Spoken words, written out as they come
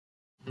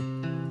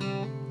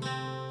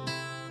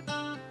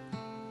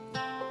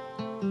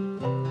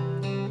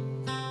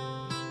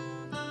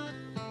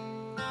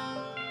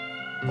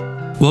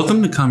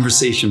Welcome to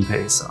Conversation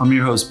Pace. I'm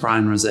your host,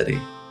 Brian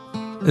Rossetti.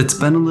 It's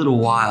been a little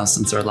while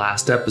since our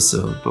last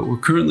episode, but we're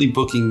currently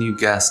booking new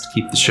guests to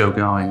keep the show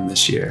going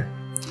this year.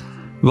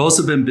 We've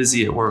also been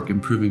busy at work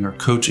improving our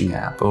coaching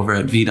app over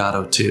at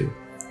V.02.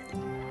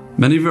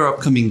 Many of our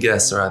upcoming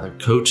guests are either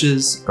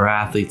coaches or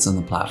athletes on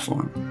the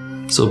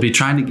platform, so we'll be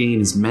trying to gain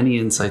as many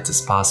insights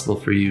as possible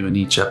for you in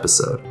each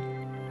episode.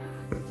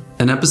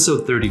 In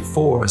episode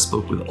 34, I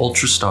spoke with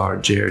ultra star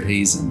Jared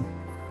Hazen.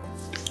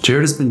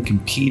 Jared has been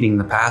competing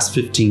the past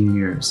 15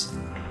 years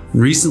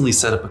and recently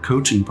set up a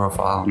coaching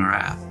profile on our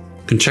app.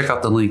 You can check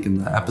out the link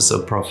in the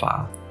episode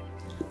profile.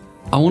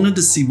 I wanted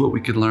to see what we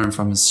could learn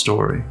from his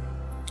story.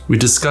 We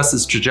discussed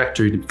his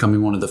trajectory to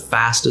becoming one of the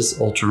fastest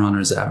ultra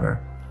runners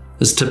ever,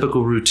 his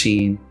typical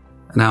routine,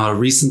 and how a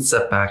recent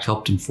setback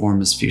helped inform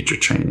his future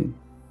training.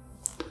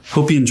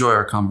 Hope you enjoy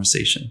our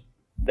conversation.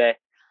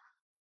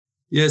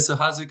 Yeah, so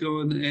how's it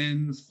going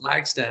in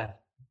Flagstaff?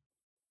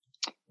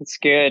 It's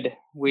good.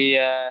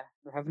 We're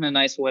having a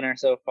nice winter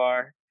so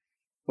far.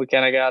 We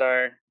kind of got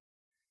our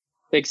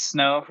big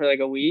snow for like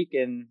a week,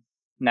 and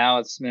now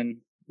it's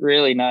been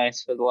really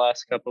nice for the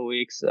last couple of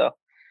weeks. So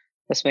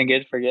that's been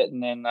good for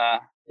getting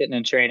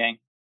in training.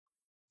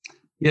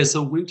 Yeah,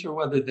 so winter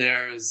weather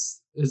there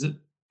is it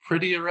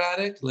pretty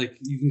erratic? Like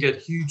you can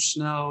get huge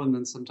snow and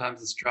then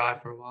sometimes it's dry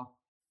for a while.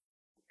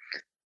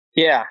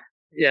 Yeah,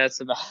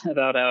 it's about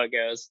how it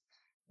goes.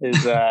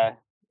 Is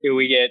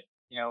we get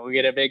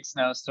a big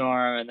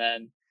snowstorm and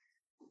then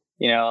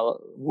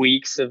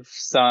weeks of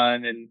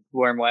sun and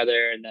warm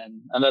weather and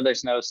then another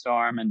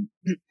snowstorm, and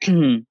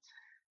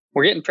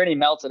we're getting pretty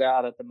melted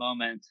out at the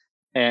moment,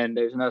 and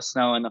there's no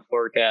snow in the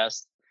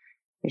forecast,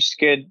 which is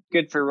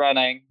good for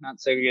running, not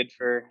so good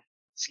for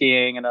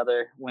skiing and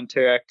other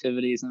winter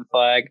activities in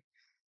Flag.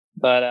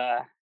 But I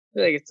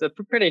think it's a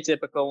pretty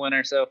typical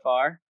winter so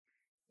far.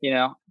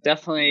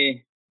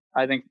 Definitely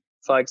I think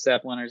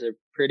Flagstaff winters are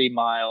pretty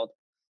mild.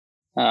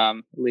 At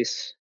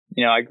least,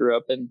 I grew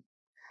up in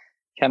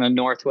kind of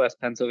northwest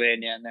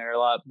Pennsylvania, and they're a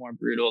lot more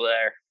brutal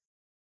there.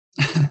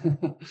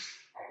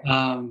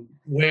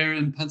 Where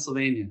in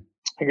Pennsylvania?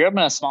 I grew up in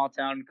a small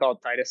town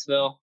called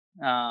Titusville.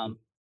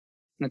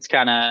 It's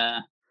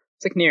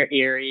like near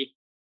Erie,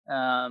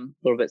 a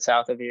little bit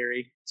south of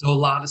Erie. So a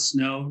lot of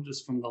snow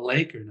just from the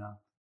lake or no?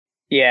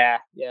 Yeah,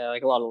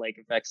 like a lot of lake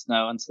effect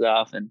snow and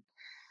stuff. And,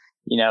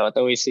 it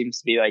always seems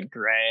to be like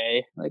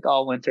gray, like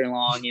all winter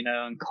long,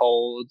 and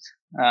cold.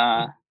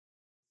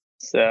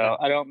 So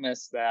I don't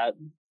miss that.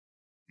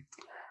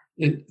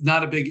 It's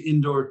not a big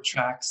indoor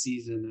track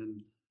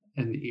season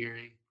in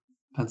Erie,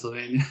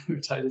 Pennsylvania or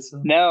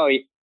Titusville? No,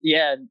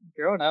 yeah.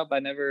 Growing up, I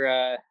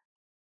never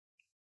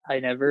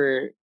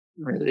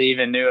really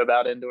even knew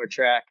about indoor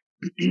track.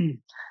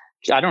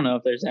 I don't know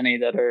if there's any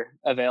that are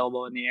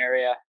available in the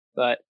area,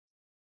 but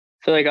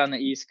I feel like on the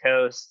East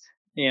Coast,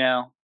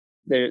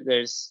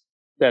 there's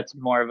that's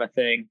more of a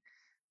thing.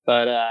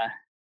 But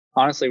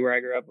honestly, where I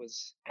grew up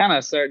was kind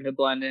of starting to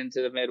blend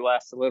into the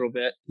Midwest a little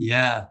bit.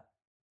 Yeah,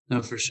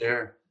 no, for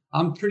sure.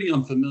 I'm pretty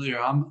unfamiliar.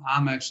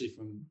 I'm actually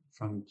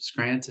from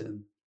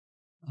Scranton,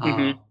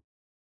 of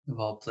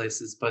all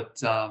places, but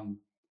not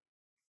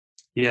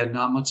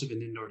much of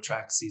an indoor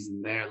track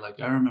season there. Like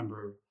I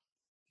remember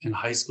in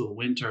high school,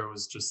 winter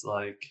was just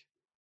like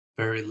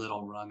very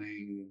little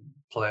running,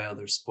 play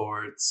other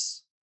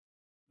sports.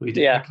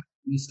 I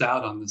missed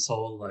out on this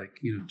whole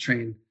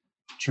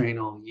train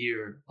all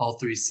year, all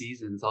 3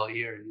 seasons, all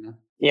year.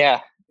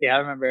 Yeah, I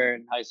remember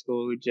in high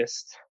school we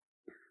just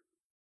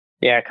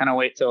kind of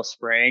wait till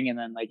spring, and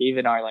then like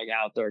even our like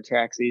outdoor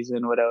track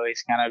season would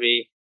always kind of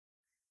be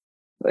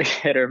like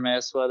hit or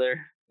miss whether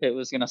it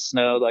was gonna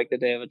snow like the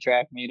day of a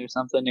track meet or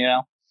something.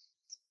 Yeah,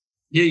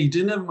 you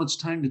didn't have much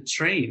time to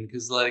train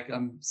because like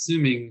I'm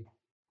assuming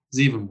it's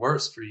even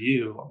worse for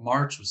you.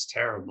 March was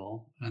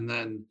terrible, and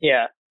then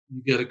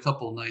you get a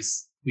couple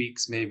nice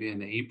weeks maybe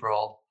in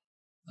April.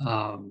 And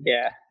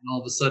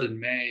all of a sudden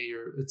May,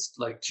 it's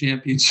like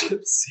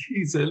championship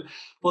season.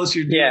 Plus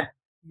you're doing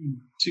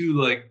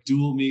 2 like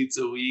dual meets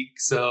a week,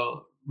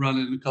 so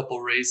running a couple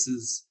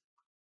races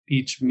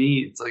each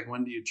meet. It's like,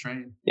 when do you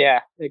train? Yeah,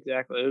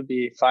 exactly. It would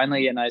be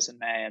finally get nice in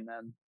May, and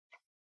then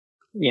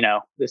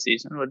the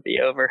season would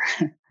be over.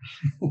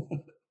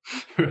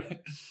 Right.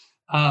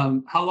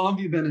 How long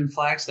have you been in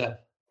Flagstaff?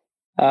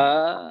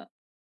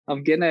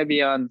 I'm gonna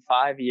be on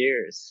 5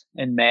 years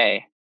in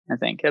May. I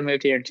think I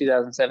moved here in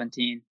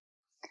 2017.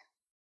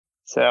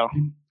 So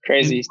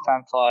crazy,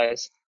 time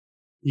flies.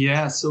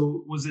 Yeah.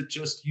 So was it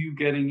just you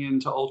getting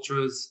into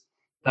ultras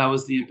that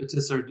was the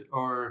impetus,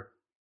 or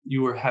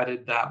you were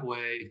headed that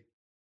way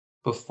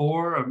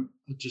before? I'm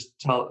just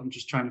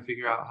trying to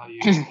figure out how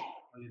you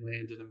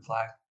landed in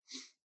Flag.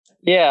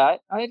 Yeah,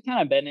 I had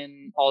kind of been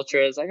in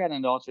ultras. I got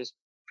into ultras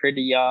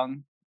pretty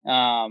young.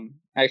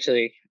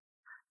 Actually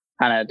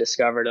kind of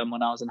discovered them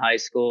when I was in high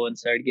school and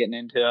started getting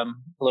into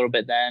them a little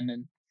bit then.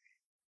 And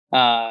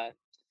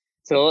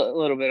it's a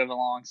little bit of a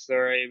long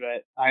story,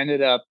 but I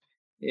ended up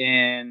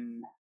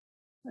in,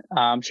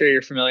 I'm sure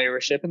you're familiar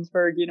with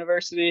Shippensburg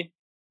University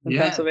in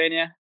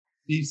Pennsylvania.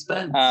 Steve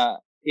Spence.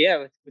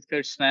 With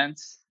Coach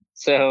Spence.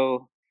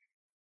 So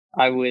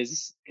I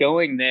was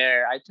going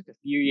there. I took a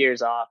few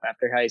years off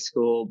after high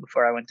school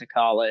before I went to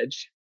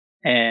college.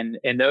 And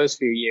in those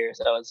few years,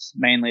 I was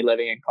mainly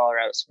living in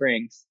Colorado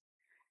Springs.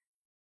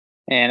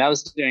 And I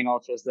was doing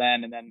ultras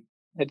then, and then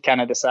had kind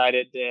of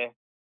decided to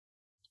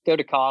go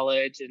to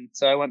college. And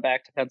so I went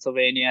back to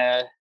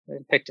Pennsylvania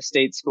and picked a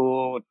state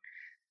school.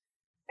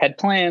 Had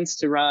plans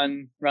to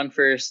run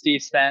for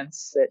Steve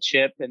Spence at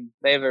Chip, and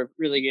they have a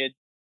really good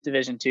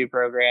Division II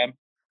program.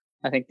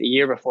 I think the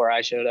year before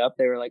I showed up,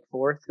 they were like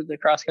fourth at the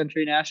cross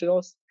country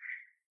nationals.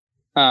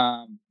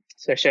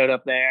 So I showed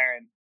up there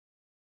and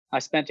I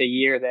spent a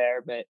year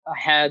there, but I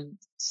had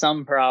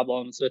some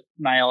problems with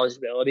my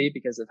eligibility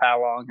because of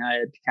how long I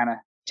had kind of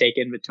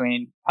taken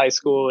between high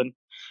school and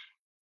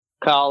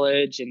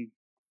college. And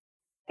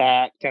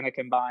that kind of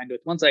combined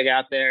with once I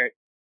got there,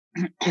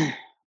 it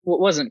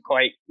wasn't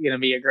quite going to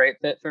be a great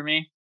fit for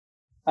me.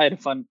 I had a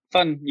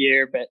fun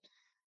year, but it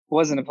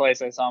wasn't a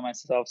place I saw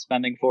myself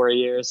spending 4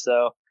 years.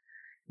 So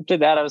after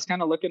that, I was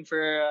kind of looking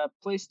for a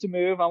place to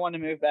move. I wanted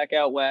to move back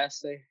out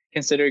west. I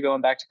considered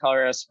going back to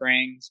Colorado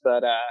Springs,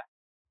 but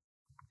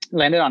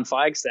landed on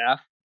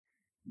Flagstaff.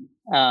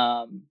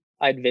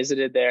 I'd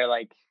visited there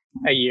like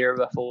a year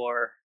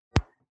before.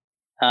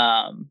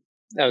 I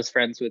was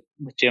friends with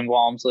Jim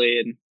Walmsley,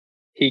 and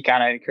he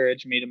kind of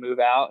encouraged me to move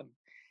out.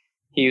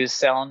 He was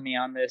selling me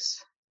on this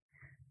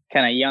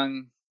kind of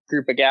young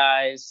group of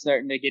guys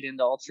starting to get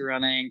into ultra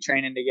running,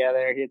 training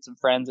together. He had some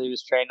friends he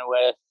was training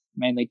with,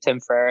 mainly Tim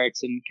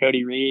Frericks and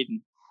Cody Reed.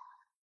 And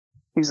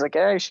he was like,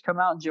 "Hey, you should come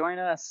out and join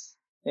us."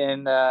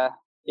 And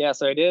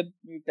so I did,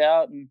 moved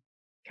out and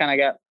kind of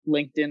got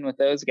linked in with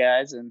those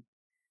guys. And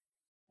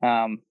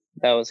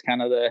that was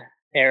kind of the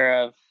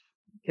era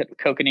of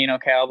Coconino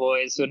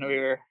Cowboys when we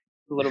were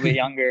a little bit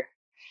younger.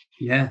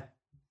 Yeah.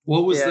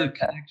 What was the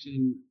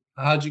connection?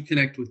 How'd you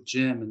connect with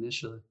Jim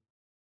initially?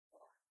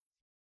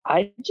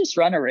 I just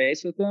run a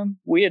race with him.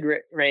 We had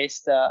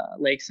raced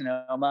Lake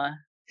Sonoma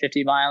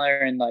 50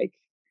 miler in like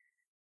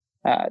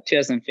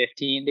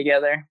 2015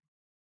 together.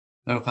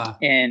 Okay.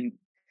 And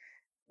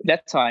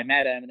that's how I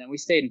met him. And then we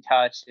stayed in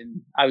touch.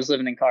 And I was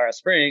living in Colorado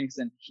Springs,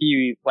 and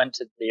he went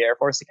to the Air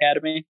Force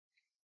Academy.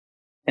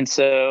 And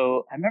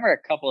so I remember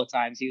a couple of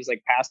times he was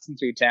like passing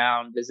through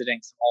town, visiting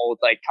some old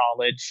like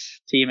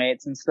college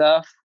teammates and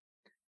stuff.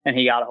 And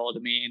he got a hold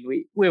of me, and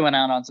we went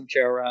out on some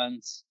trail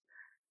runs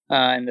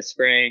in the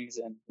springs,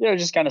 and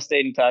just kind of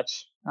stayed in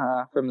touch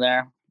from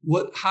there.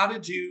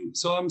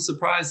 So I'm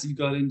surprised you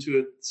got into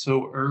it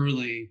so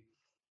early.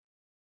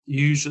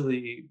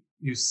 Usually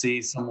you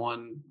see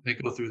someone, they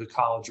go through the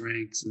college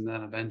ranks and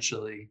then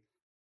eventually.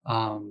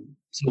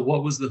 So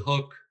what was the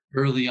hook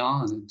early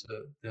on into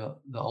the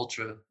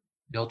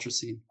ultra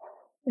scene?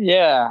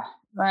 Yeah,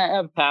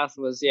 my path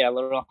was a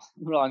little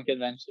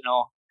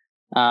unconventional.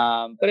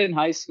 But in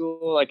high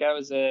school, like I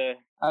was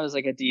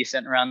like a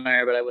decent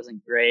runner, but I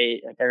wasn't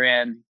great. Like I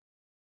ran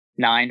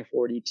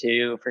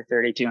 9:42 for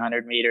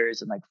 3,200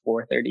 meters and like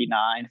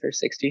 4:39 for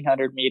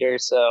 1,600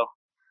 meters. So,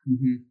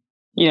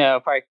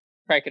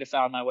 probably could have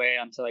found my way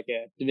onto like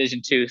a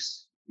Division II,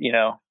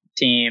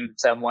 team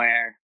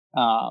somewhere,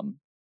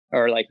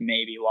 or like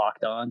maybe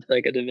walked on to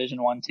like a Division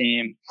I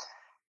team.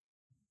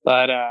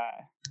 But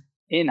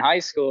in high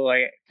school,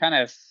 I kind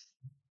of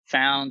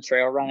found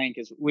trail running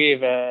because we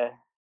have a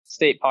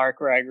state park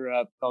where I grew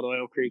up called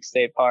Oil Creek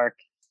State Park.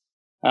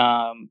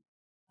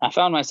 I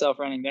found myself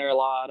running there a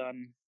lot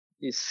on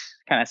these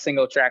kind of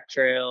single track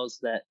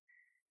trails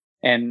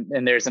and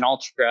there's an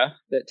ultra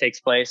that takes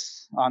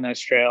place on those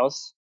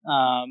trails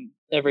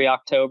every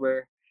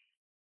October.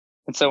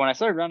 And so when I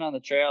started running on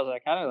the trails, I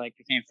kind of like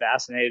became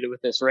fascinated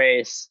with this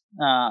race.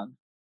 I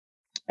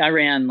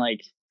ran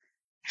like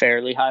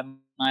fairly high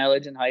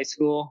mileage in high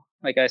school.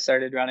 Like I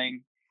started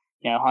running,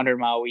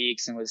 100-mile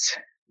weeks and was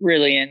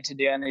really into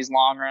doing these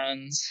long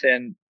runs.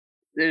 And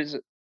there's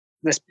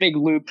this big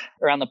loop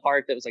around the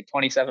park that was like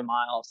 27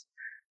 miles.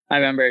 I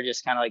remember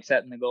just kind of like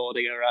setting the goal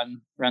to go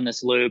run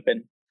this loop,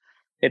 and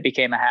it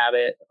became a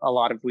habit a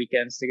lot of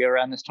weekends to go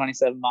run this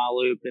 27-mile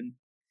loop. And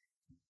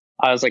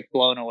I was like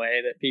blown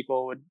away that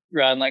people would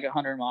run like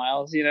 100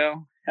 miles,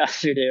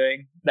 after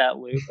doing that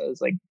loop. I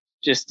was like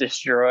just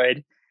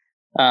destroyed.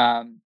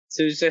 So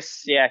it was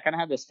just, I kind of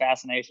had this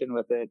fascination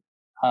with it.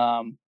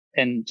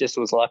 And just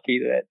was lucky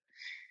that,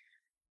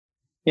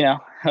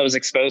 I was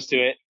exposed to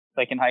it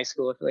like in high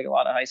school. I feel like a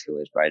lot of high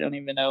schoolers probably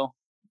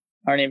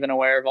aren't even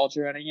aware of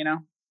ultra running,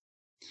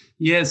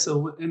 Yeah.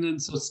 So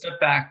step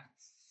back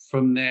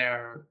from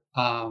there.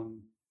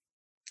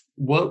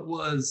 What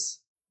were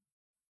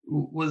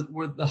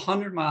the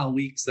 100-mile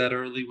weeks that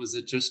early? Was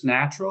it just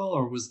natural,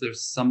 or was there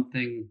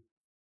something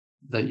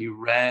that you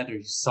read or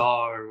you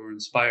saw or were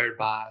inspired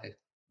by,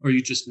 or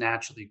you just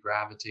naturally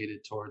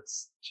gravitated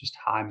towards just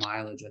high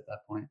mileage at that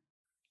point?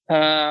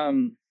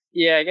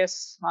 I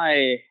guess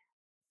my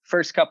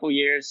first couple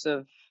years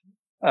of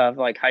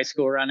like high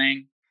school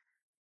running,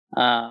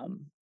 I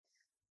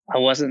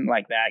wasn't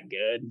like that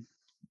good.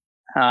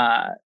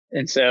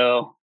 And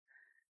so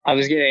I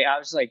was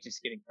just like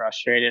getting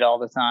frustrated all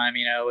the time,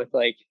 with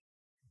like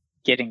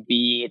getting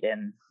beat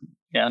and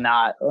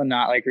not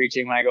like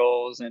reaching my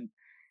goals. And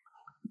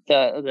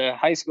the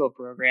high school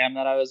program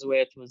that I was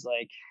with was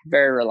like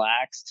very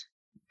relaxed.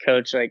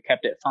 Coach like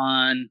kept it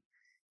fun.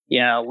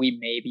 We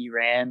maybe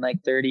ran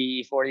like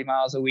 30, 40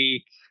 miles a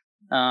week.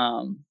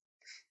 And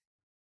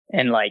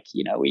like,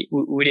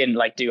 we didn't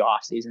like do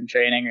off season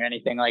training or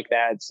anything like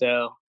that.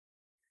 So,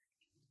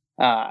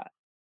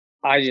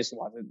 I just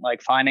wasn't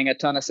like finding a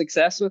ton of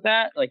success with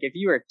that. Like if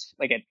you were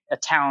like a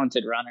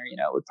talented runner,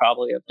 would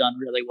probably have done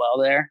really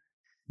well there.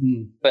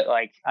 But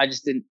like, I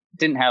just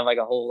didn't have like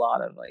a whole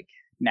lot of like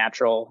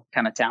natural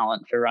kind of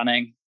talent for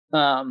running.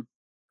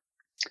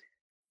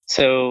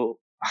 So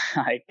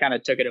I kind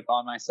of took it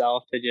upon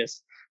myself to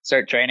just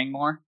start training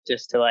more,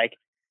 just to like,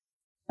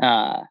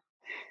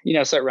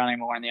 start running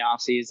more in the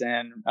off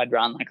season. I'd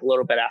run like a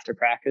little bit after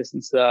practice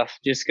and stuff,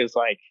 just because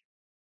like,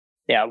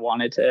 I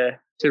wanted to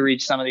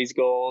reach some of these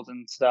goals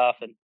and stuff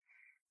and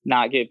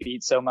not get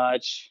beat so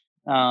much.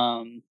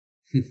 And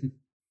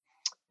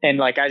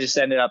like, I just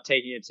ended up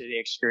taking it to the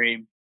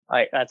extreme.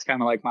 Like that's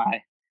kind of like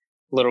my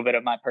little bit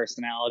of my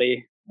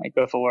personality. Like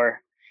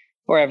before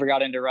I ever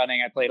got into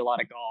running, I played a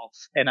lot of golf,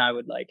 and I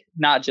would like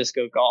not just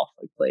go golf,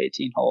 like play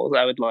 18 holes.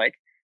 I would like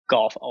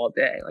golf all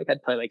day. Like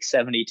I'd play like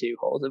 72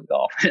 holes of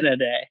golf in a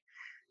day.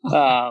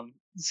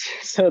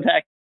 So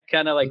that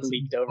kind of like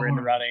leaked over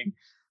into running.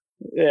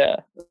 Yeah.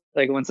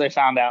 Like once I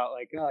found out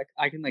like, oh,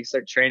 I can like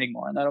start training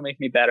more and that'll make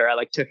me better, I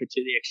like took it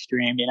to the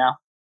extreme,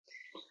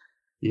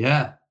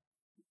 Yeah.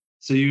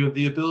 So you have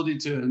the ability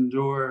to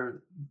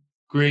endure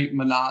great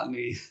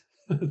monotony.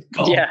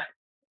 Golf. Yeah.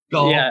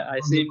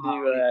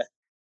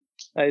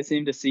 I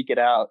seem to seek it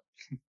out.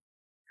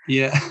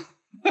 Yeah.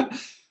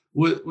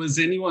 Was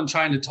anyone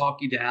trying to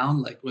talk you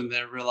down, like when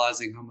they're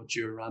realizing how much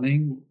you're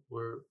running,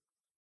 or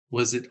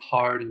was it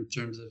hard in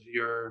terms of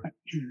your,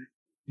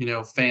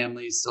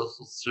 family,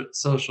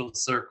 social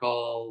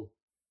circle,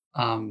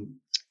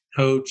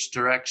 coach,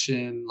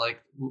 direction?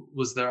 Like,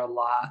 was there a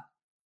lot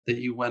that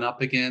you went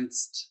up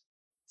against?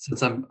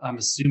 Since I'm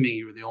assuming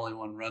you were the only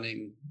one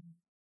running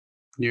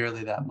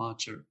nearly that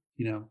much, or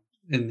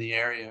in the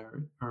area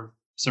or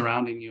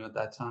surrounding you at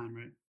that time,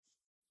 right?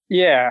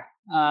 Yeah.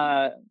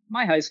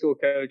 My high school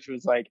coach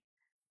was like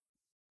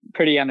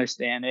pretty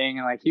understanding,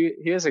 and like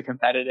he was a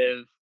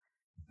competitive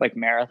like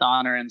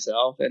marathoner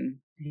himself, and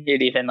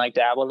he'd even like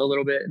dabbled a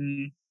little bit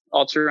in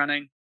ultra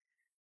running.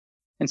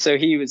 And so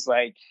he was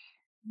like,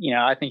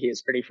 I think he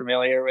was pretty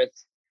familiar with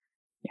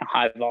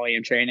high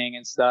volume training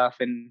and stuff.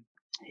 And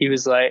he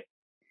was like,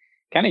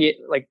 kind of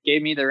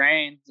gave me the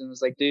reins and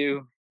was like,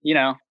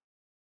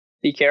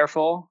 be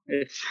careful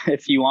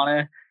if you want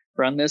to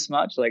run this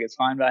much, like it's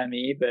fine by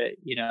me. But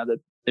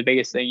the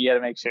biggest thing you got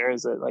to make sure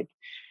is that like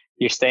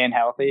you're staying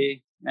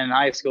healthy. And in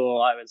high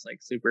school, I was like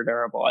super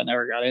durable. I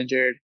never got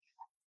injured.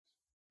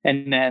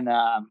 And then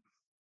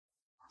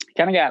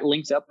kind of got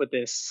linked up with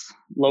this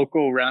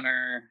local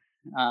runner.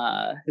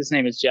 His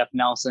name is Jeff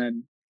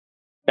Nelson,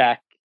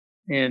 back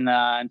in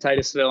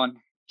Titusville, and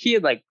he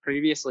had like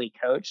previously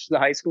coached the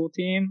high school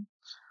team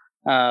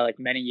like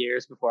many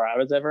years before I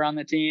was ever on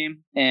the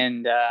team.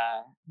 And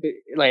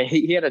like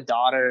he had a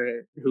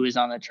daughter who was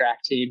on the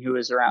track team who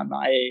was around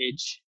my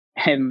age,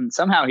 and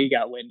somehow he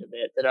got wind of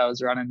it that I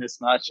was running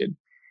this much, and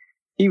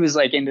he was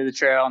like into the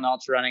trail and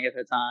ultra running at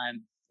the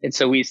time. And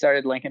so we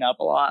started linking up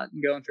a lot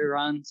and going through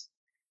runs.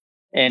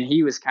 And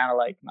he was kind of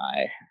like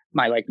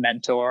my like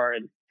mentor.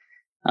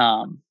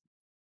 And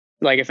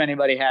like if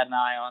anybody had an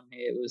eye on me,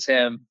 it was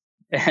him.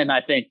 And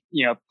I think,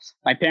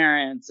 my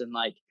parents and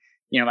like,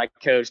 my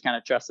coach kind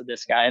of trusted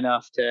this guy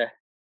enough to,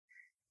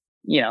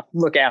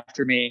 look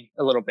after me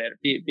a little bit,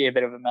 be a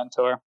bit of a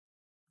mentor.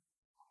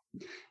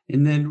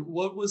 And then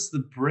what was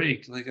the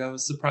break? Like, I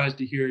was surprised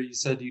to hear you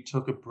said you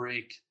took a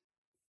break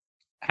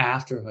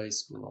after high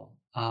school.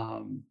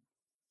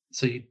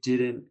 So you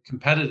didn't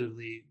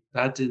competitively,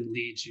 that didn't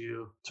lead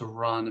you to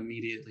run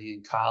immediately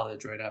in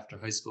college right after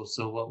high school.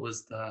 So what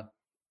was the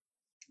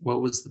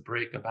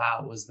break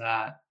about? Was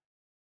that,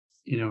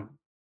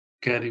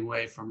 getting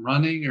away from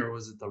running, or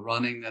was it the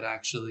running that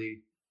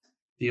actually,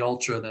 the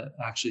ultra that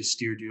actually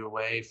steered you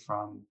away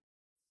from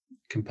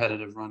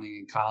competitive running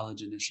in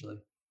college initially?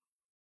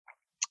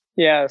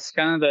 Yeah, it's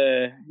kind of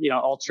the,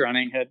 ultra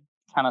running had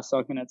kind of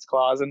sunk in its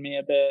claws in me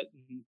a bit.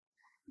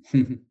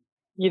 And,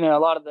 a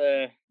lot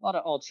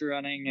of ultra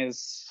running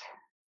is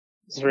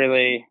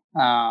really,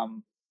 I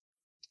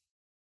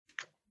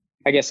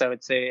guess I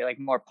would say like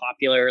more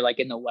popular, like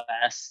in the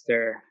West,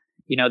 or,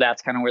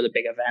 that's kind of where the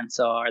big events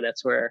are.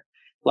 That's where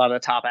a lot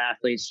of the top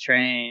athletes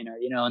train, or,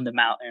 in the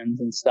mountains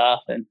and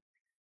stuff. And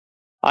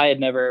I had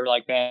never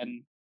like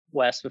been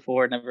West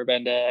before, never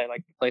been to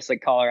like a place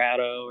like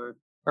Colorado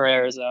or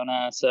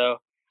Arizona. So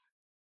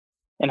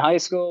in high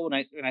school,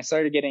 when I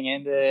started getting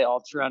into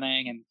ultra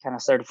running and kind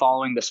of started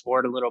following the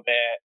sport a little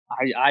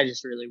bit, I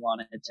just really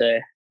wanted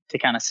to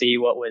kind of see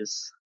what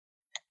was,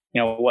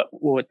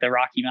 what the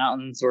Rocky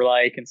Mountains were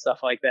like and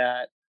stuff like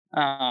that.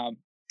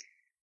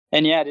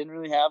 And yeah, I didn't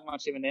really have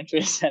much of an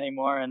interest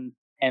anymore and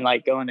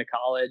like going to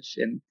college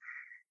and,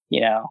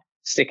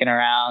 sticking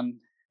around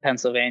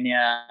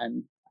Pennsylvania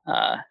and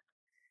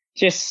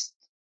just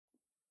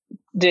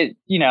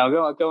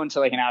going to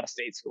like an out of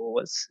state school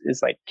is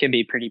like can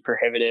be pretty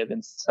prohibitive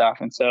and stuff.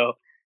 And so,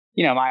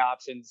 my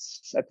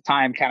options at the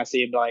time kind of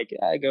seemed like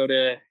go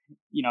to,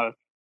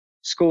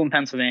 school in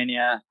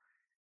Pennsylvania,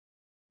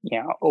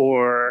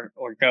 or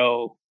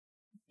go,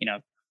 you know,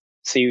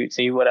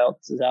 see what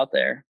else is out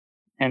there.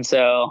 And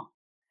so,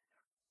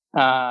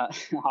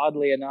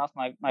 oddly enough,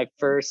 my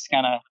first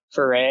kind of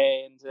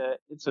foray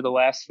into the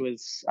West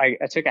was I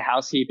took a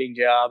housekeeping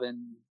job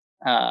in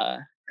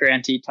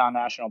Grand Teton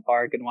National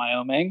Park in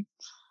Wyoming.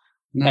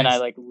 And I Nice.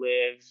 like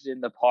lived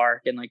in the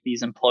park in like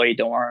these employee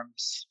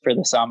dorms for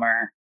the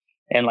summer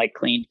and like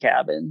cleaned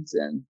cabins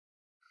and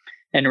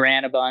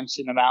ran a bunch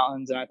in the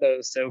mountains. And I thought it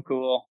was so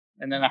cool.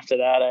 And then after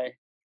that,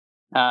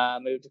 I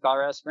moved to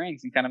Colorado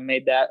Springs and kind of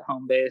made that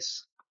home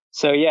base.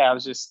 So yeah, I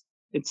was just,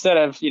 instead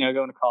of,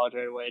 going to college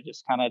right away,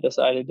 just kind of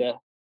decided to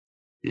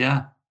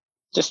Yeah.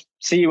 just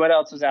see what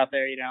else was out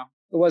there. It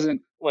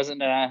wasn't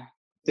a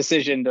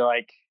decision to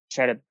like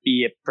try to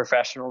be a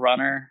professional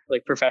runner,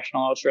 like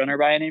professional ultra runner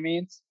by any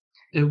means.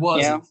 It Yeah.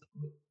 wasn't.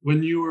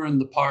 When you were in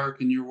the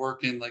park and you're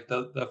working like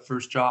that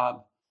first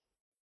job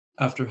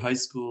after high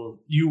school,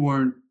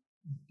 your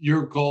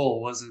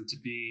goal wasn't to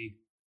be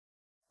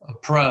a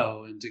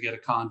pro and to get a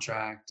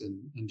contract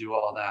and do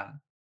all that.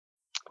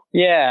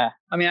 Yeah.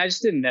 I mean, I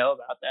just didn't know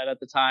about that at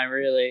the time,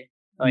 really.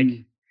 Like,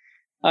 Mm,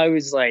 I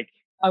was like,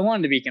 I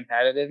wanted to be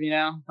competitive,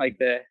 like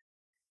the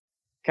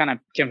kind of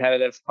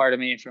competitive part of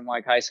me from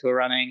like high school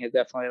running has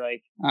definitely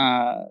like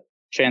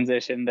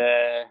transitioned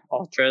to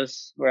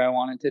ultras where I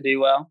wanted to do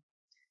well.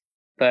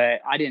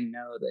 But I didn't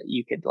know that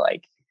you could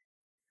like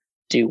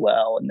do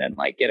well and then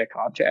like get a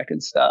contract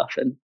and stuff.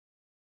 And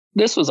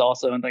this was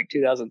also in like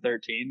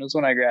 2013 was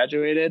when I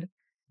graduated.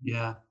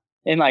 yeah.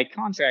 And like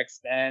contracts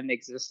then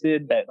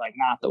existed, but like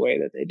not the way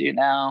that they do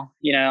now,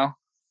 in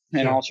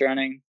Sure. ultra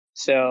running.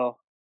 So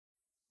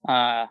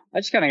I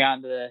just kind of got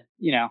into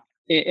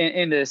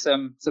into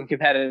some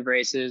competitive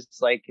races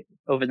like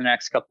over the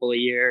next couple of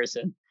years,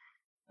 and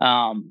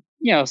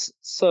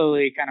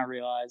slowly kind of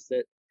realized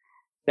that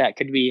that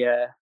could be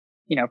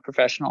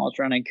professional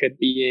ultra running could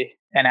be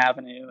an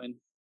avenue, and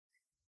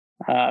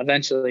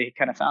eventually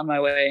kind of found my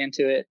way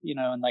into it,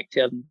 in like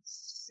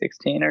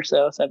 2016 or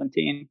so,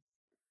 17.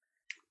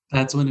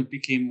 That's when it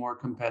became more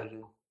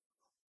competitive.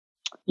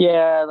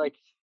 Yeah, like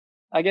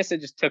I guess it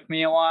just took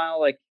me a while,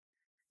 like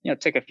it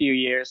took a few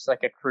years to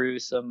like accrue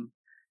some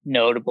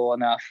notable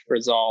enough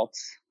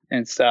results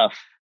and stuff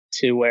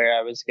to where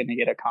I was going to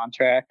get a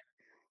contract.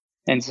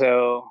 And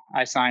so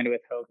I signed with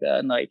Hoka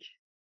in like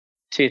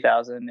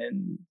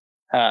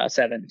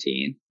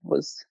 2017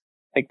 was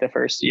like the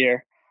first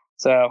year.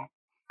 So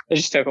it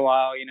just took a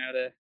while,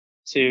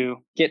 to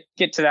get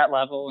to that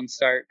level and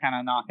start kind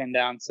of knocking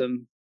down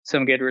some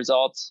good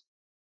results.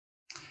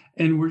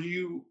 And were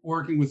you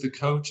working with a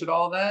coach at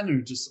all then, or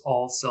just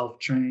all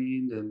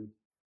self-trained and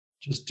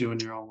just doing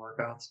your own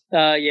workouts?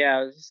 Yeah,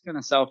 I was just kind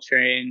of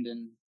self-trained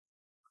and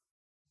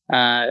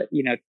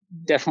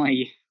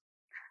definitely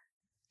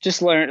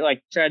just learned,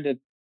 like tried to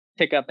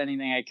pick up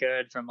anything I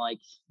could from like,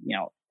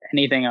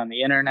 anything on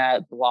the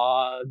internet,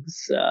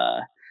 blogs.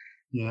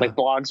 Yeah. Like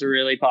blogs were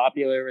really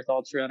popular with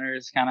ultra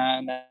runners kind of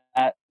in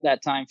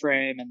that time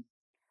frame, and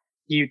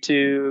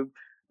YouTube,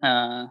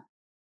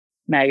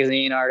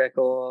 magazine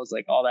articles,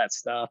 like all that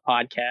stuff,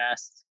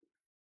 podcasts.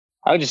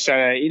 I would just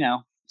try to,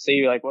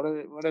 see like what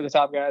are the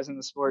top guys in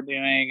the sport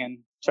doing and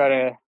try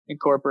to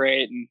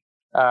incorporate and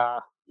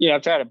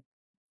try to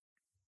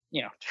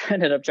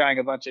ended up trying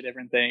a bunch of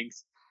different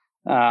things.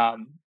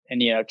 And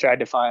tried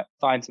to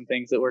find some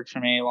things that worked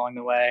for me along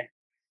the way.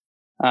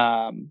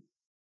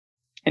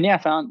 And yeah,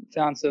 found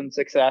some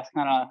success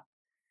kind of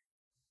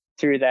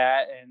through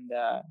that. And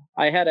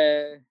I had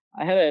a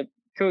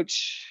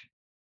coach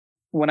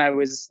when I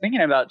was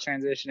thinking about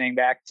transitioning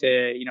back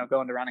to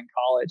going to run in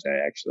college.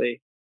 I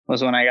actually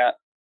was when I got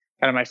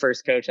kind of my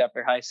first coach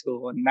after high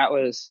school, and that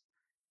was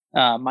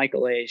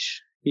Michael Aish.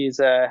 He's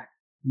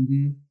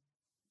Mm-hmm.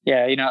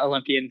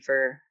 Olympian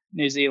for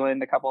New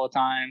Zealand a couple of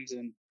times,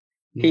 and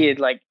he Yeah. had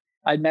like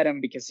I'd met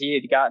him because he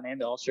had gotten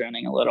into ultra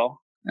running a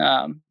little,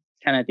 kind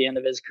of at the end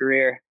of his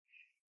career.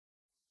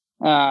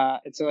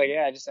 And so like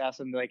I just asked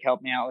him to like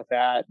help me out with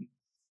that.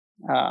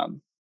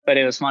 But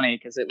it was funny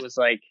because it was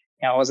like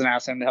I wasn't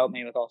asking him to help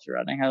me with ultra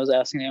running. I was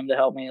asking him to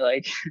help me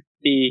like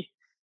be,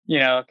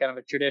 kind of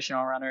a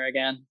traditional runner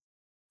again.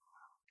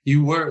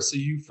 You were, so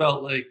you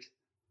felt like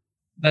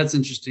that's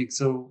interesting.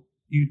 So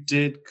you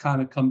did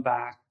kind of come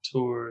back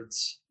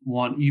towards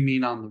one, you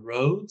mean on the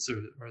roads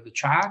or the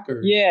track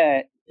or?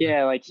 Yeah.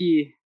 Like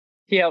he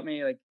helped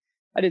me. Like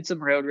I did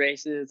some road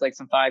races, like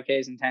some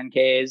 5Ks and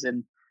 10Ks,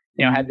 and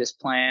had this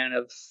plan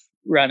of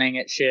running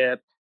at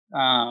Ship.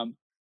 So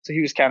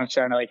he was kind of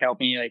trying to like help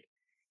me like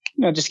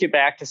just get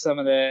back to some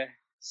of the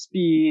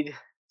speed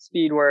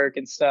work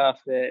and stuff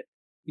that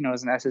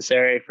is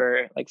necessary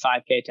for like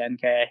 5K,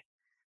 10K.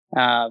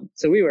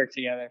 So we worked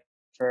together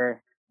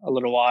for a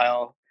little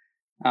while,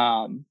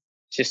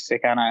 just to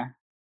kind of.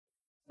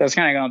 I was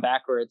kind of going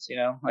backwards,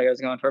 like I was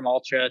going from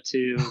ultra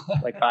to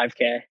like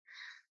 5K.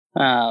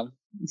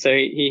 So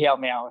he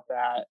helped me out with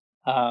that.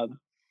 And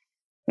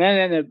then it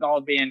ended up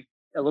all being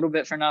a little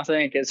bit for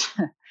nothing because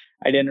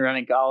I didn't run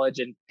in college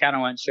and kind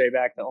of went straight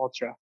back to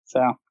ultra.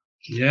 So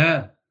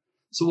Yeah.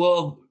 So,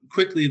 well,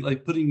 quickly,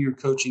 like putting your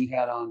coaching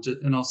hat on,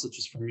 and also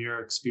just from your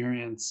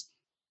experience,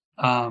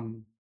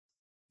 um,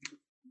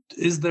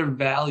 is there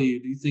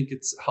value? Do you think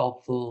it's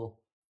helpful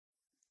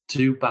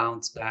to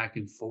bounce back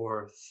and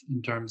forth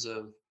in terms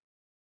of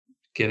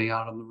getting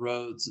out on the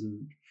roads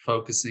and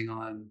focusing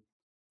on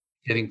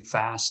getting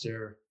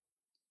faster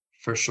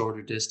for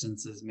shorter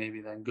distances,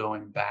 maybe then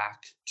going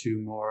back to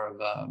more of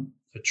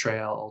a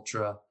trail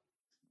ultra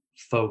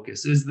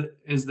focus?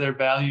 Is there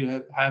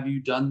value? Have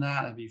you done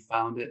that? Have you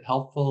found it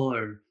helpful,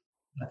 or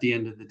at the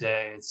end of the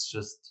day, it's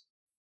just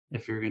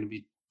if you're going to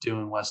be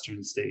doing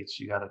Western States,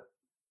 you got to,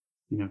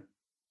 you know,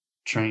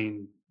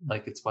 train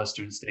like it's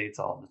Western States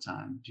all the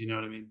time. Do you know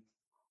what I mean?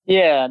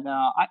 yeah,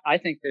 no, I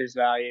think there's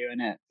value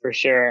in it for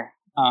sure.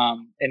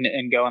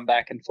 In going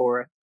back and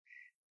forth.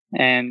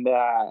 And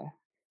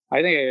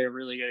I think a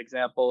really good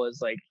example is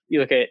like you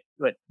look at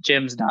what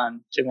Jim's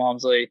done, Jim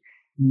Walmsley,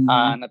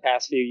 Mm-hmm. in the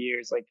past few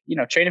years, like, you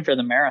know, training for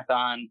the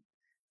marathon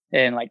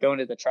and like going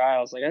to the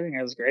trials. Like I think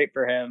that was great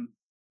for him.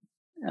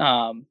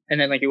 And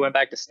then like he went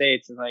back to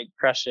States and like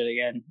crushed it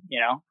again,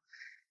 you know?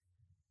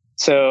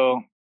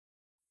 So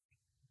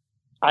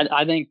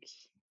I think,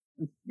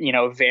 you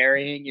know,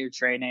 varying your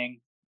training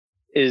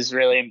is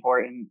really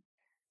important.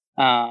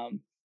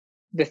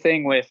 The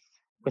thing with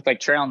like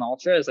trail and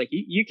ultra is like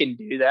you can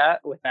do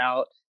that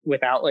without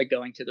like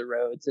going to the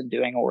roads and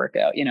doing a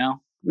workout, you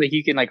know, like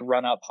you can like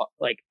run up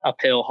like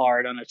uphill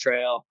hard on a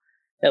trail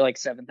at like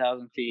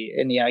 7,000 feet,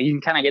 and you know you can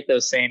kind of get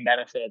those same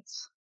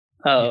benefits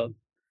of,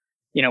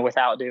 you know,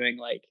 without doing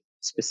like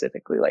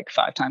specifically like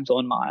 5 times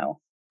 1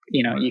 mile.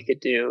 You know, you could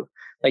do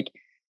like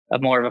a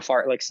more of a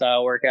fartlek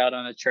style workout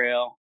on a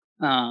trail.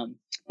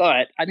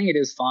 But I think it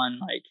is fun.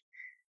 Like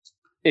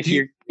if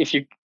you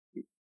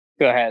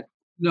go ahead.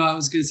 No, I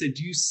was going to say,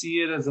 do you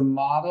see it as a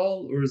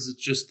model, or is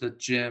it just the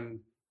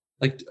gym?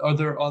 Like, are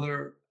there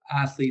other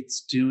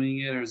athletes doing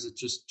it, or is it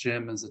just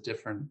Jim as a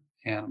different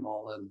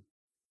animal and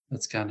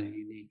that's kind of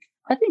unique?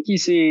 I think you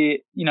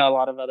see, you know, a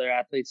lot of other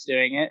athletes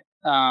doing it.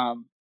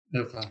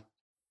 Okay.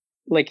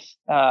 Like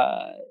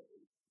I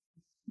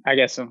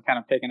guess I'm kind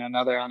of picking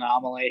another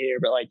anomaly here,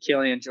 but like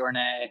Kilian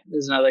Jornet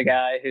is another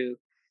guy who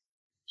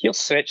he'll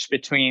switch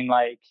between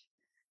like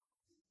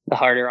the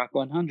Harder Rock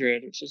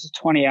 100, which is a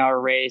 20-hour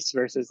race,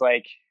 versus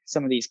like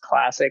some of these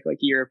classic like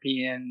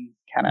European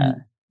kind of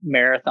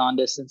marathon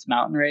distance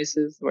mountain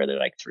races where they're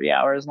like 3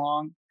 hours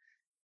long.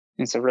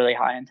 And it's a really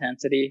high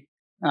intensity.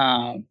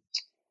 You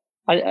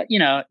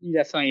know, you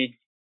definitely,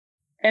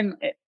 and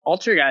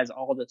ultra guys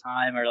all the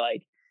time are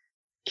like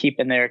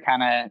keeping their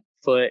kind of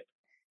foot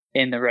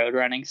in the road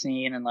running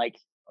scene and like,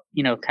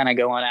 you know, kind of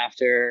going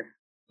after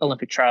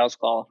Olympic trials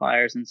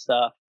qualifiers and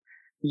stuff.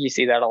 You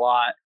see that a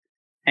lot.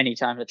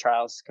 Anytime the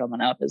trials coming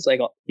up, is like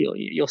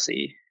you'll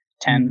see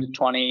 10 to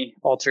 20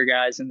 ultra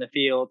guys in the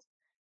field.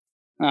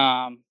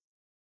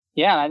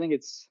 Yeah, I think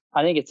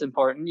it's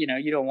important. You know,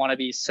 you don't want to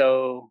be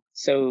so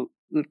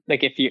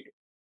like if you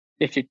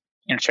you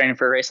know training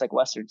for a race like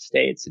Western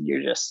States and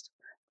you're just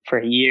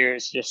for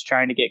years just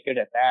trying to get good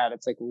at that.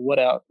 It's like what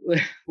else?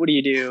 What do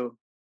you do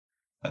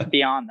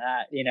beyond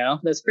that? You know,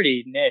 that's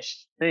pretty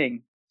niche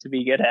thing to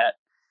be good at.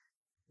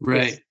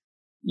 Right. It's,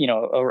 you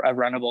know, a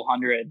runnable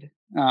 100.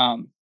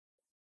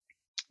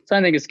 So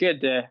I think it's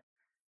good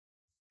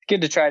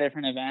to try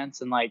different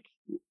events and like,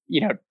 you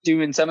know,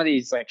 doing some of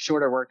these like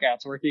shorter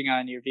workouts, working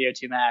on your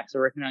VO2 max or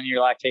working on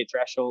your lactate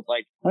threshold.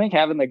 Like I think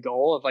having the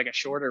goal of like a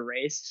shorter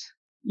race,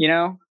 you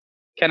know,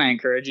 kind of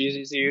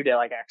encourages you to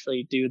like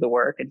actually do the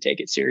work and take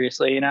it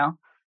seriously, you know.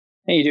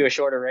 And you do a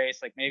shorter race,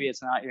 like maybe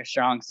it's not your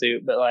strong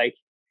suit, but like,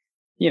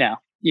 you know,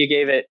 you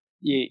gave it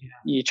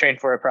you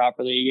trained for it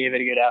properly, you gave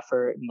it a good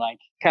effort, and like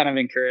kind of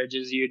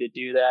encourages you to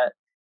do that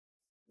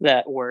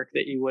work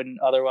that you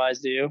wouldn't otherwise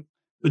do.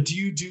 But do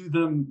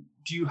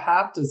you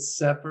have to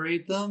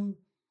separate them?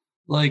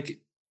 Like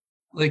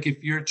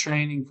if you're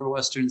training for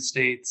Western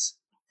States,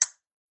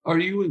 are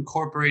you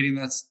incorporating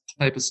that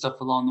type of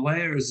stuff along the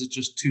way, or is it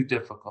just too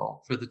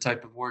difficult for the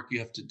type of work you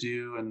have to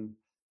do and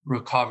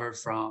recover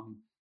from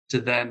to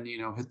then, you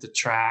know, hit the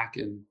track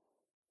and,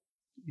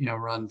 you know,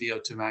 run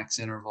VO2 max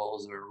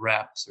intervals or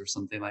reps or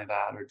something like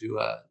that, or do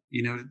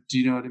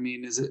you know what I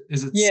mean? Is it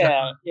Yeah,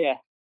 separate? yeah.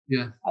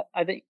 Yeah.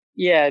 I think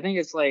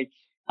it's like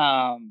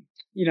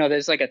you know,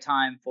 there's like a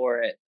time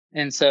for it.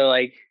 And so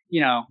like, you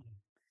know,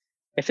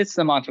 if it's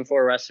the month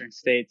before Western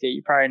States,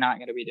 you're probably not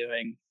going to be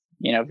doing,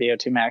 you know,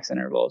 VO2 max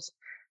intervals.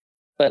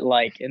 But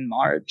like in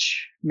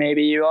March,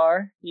 maybe you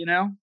are, you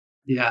know?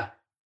 Yeah.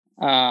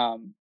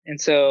 And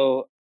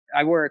so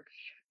I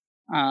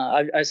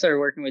started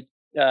working with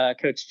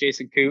Coach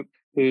Jason Koop,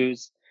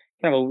 who's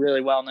kind of a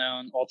really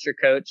well-known ultra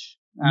coach.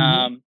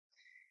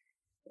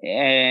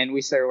 And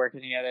we started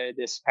working together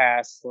this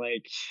past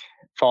like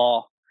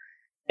fall.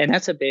 And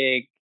that's a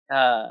big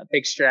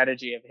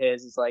strategy of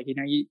his is like, you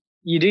know,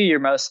 you do your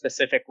most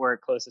specific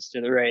work closest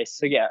to the race.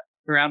 So yeah,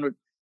 around, you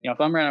know,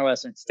 if I'm running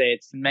Western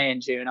States in May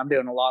and June, I'm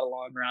doing a lot of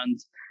long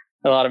runs.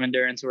 a lot of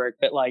endurance work.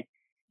 But like,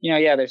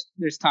 yeah,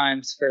 there's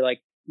times for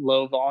like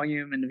low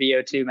volume and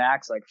VO2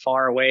 max, like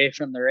far away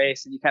from the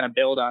race, and you kind of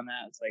build on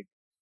that. It's like,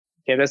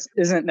 okay, this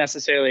isn't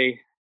necessarily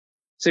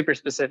super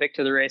specific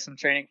to the race I'm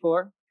training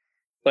for,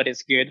 but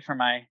it's good for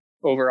my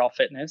overall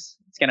fitness.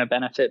 It's going to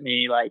benefit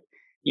me, like,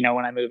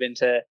 when I move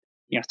into,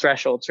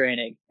 threshold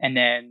training. And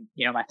then,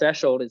 my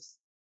threshold is,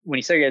 when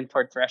you start getting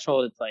toward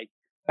threshold, it's like,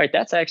 all right,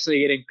 that's actually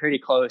getting pretty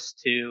close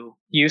to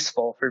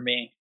useful for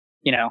me,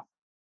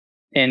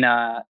 in,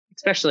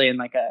 especially in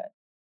like a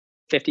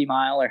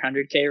 50-mile or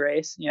 100K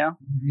race,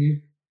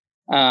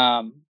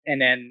 Mm-hmm.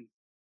 And then,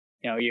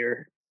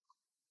 you're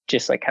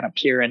just like kind of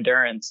pure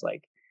endurance,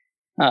 like,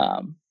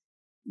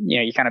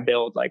 you kind of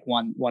build like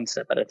one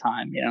step at a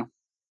time,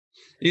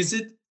 Is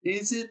it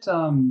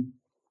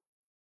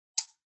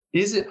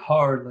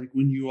hard, like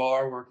when you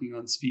are working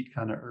on speed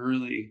kind of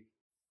early,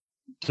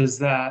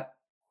 does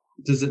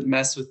it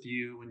mess with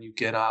you when you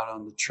get out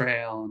on the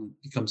trail and it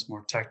becomes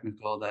more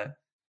technical that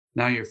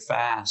now you're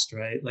fast,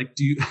 right? Like,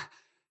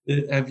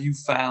 have you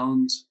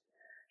found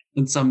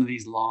in some of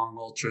these long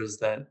ultras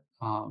that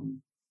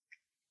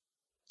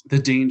the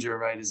danger,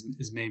 right,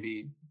 is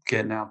maybe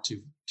getting out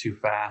too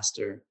fast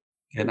or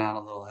getting out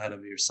a little ahead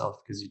of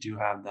yourself because you do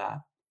have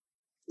that?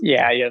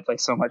 Yeah, you have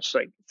like so much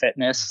like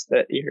fitness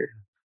that you're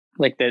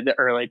like the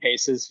early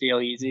paces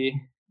feel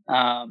easy.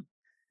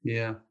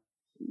 Yeah.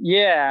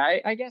 Yeah,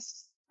 I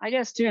guess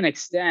to an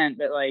extent,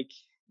 but like,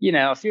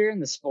 if you're in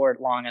the sport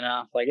long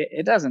enough, like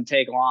it doesn't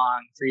take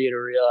long for you to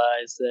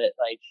realize that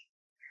like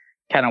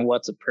kind of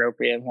what's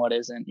appropriate and what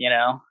isn't,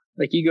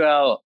 like you go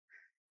out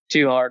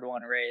too hard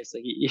one race,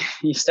 like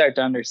you start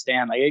to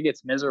understand, like it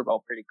gets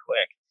miserable pretty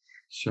quick,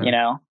 Sure.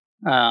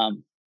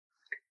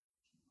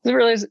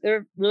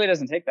 it really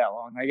doesn't take that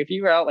long. Like if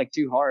you were out like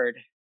too hard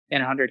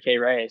in a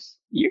 100K race,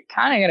 you're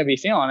kind of going to be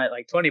feeling it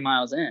like 20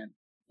 miles in,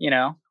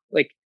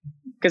 like,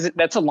 because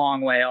that's a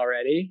long way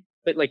already,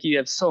 but like you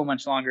have so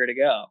much longer to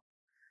go.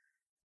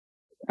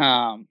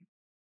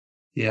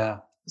 Yeah.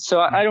 So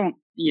I don't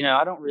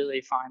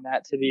really find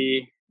that to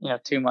be,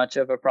 too much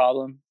of a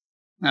problem.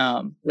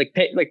 Like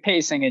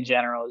pacing in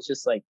general is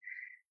just like,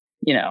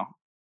 you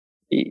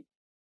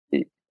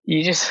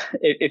just,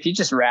 if you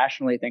just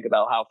rationally think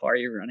about how far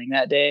you're running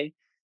that day,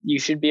 you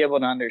should be able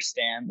to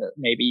understand that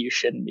maybe you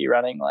shouldn't be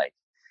running like,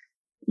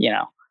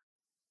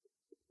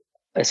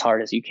 as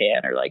hard as you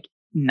can, or like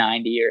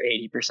 90 or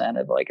 80%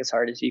 of like as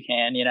hard as you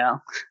can,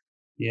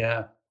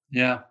 Yeah.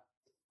 Yeah.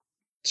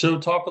 So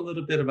talk a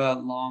little bit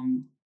about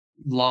long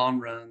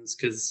runs,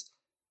 because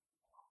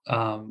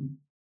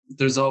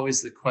there's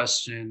always the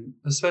question,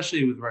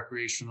 especially with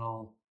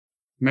recreational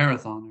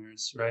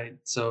marathoners, right?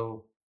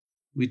 So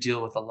we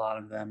deal with a lot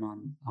of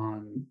them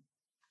on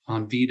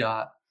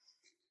VDOT,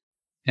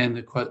 and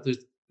the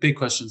big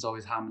question is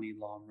always how many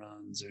long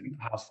runs and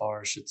how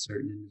far should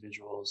certain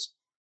individuals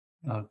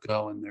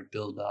go in their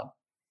build up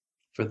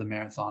for the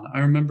marathon. I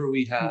remember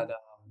we had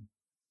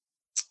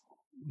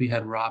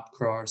Rob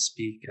Krar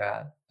speak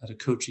at a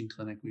coaching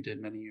clinic we did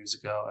many years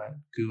ago at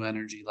GU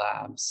Energy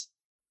Labs.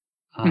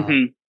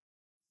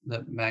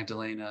 That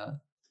Magdalena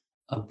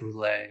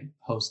Brule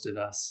hosted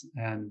us,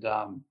 and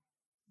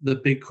the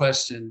big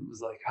question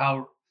was like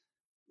how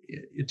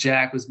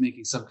Jack was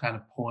making some kind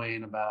of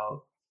point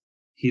about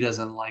he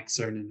doesn't like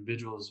certain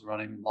individuals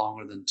running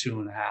longer than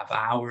 2.5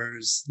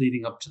 hours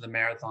leading up to the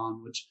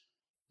marathon, which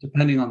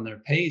depending on their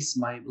pace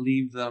might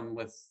leave them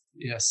with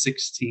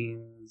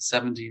 16,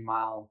 17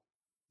 mile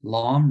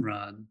long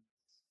run.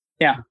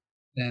 Yeah.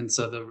 And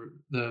so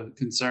the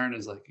concern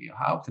is like,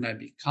 how can I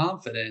be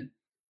confident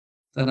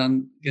that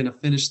I'm going to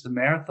finish the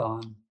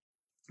marathon?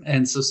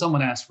 And so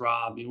someone asked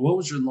Rob, what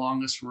was your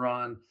longest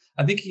run?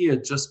 I think he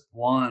had just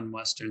won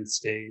Western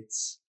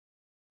States,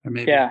 or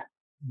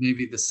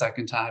maybe the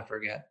second time, I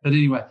forget. But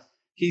anyway,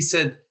 he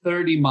said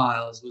 30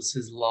 miles was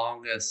his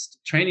longest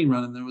training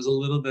run. And there was a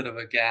little bit of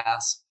a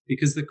gasp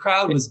because the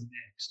crowd was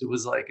mixed. It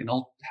was like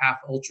half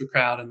ultra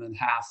crowd and then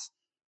half,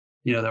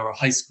 there were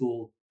high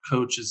school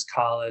coaches,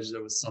 college.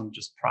 There was some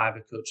just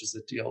private coaches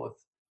that deal with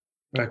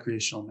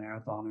recreational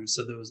marathoners.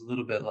 So there was a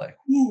little bit like,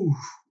 whoo,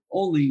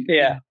 only.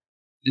 Yeah.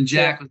 And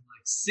Jack was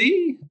like,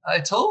 see, I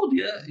told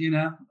you,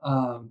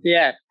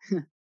 Yeah.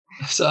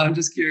 So I'm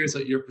just curious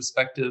what your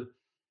perspective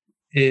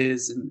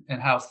is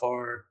and how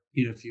far,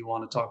 if you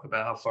want to talk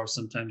about how far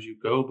sometimes you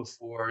go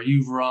before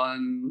you've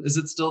run. Is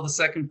it still the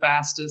second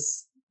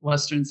fastest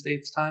Western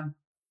States time?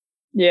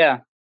 Yeah.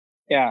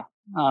 Yeah.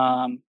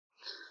 So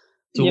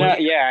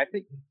I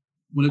think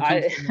when it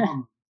comes to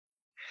long,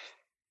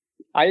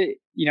 I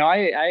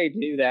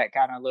do that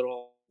kind of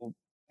little,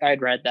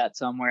 I'd read that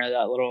somewhere,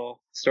 that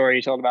little story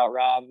you told about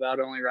Rob about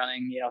only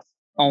running,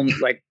 only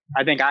like,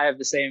 I think I have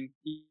the same,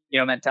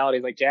 mentality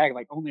like Jack,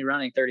 like only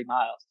running 30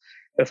 miles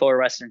before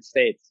Western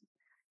States.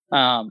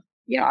 I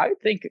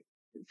would think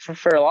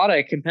for a lot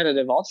of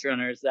competitive ultra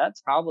runners,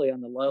 that's probably on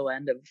the low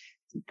end of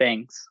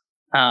things,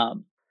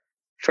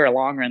 for a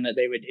long run that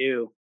they would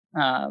do,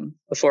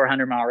 before a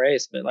 100-mile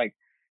race. But like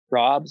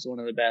Rob's one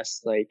of the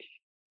best, like,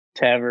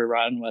 to ever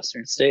run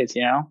Western States,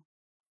 Yeah.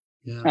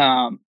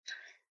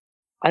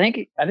 I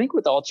think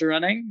with ultra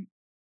running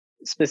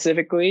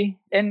specifically,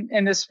 and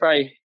this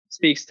probably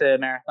speaks to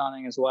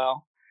marathoning as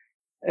well,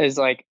 is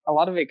like a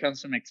lot of it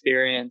comes from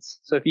experience.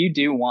 So if you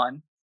do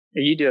one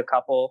or you do a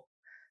couple,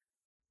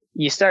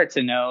 you start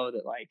to know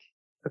that like,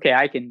 okay,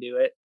 I can do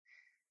it.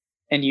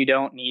 And you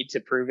don't need to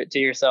prove it to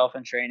yourself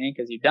in training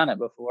because you've done it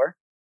before.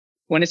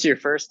 When it's your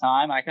first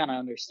time, I kind of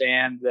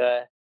understand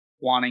the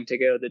wanting to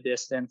go the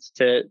distance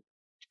to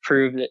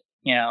prove that,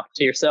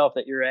 to yourself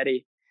that you're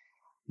ready.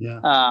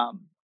 Yeah.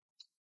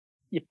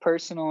 You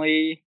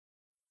personally,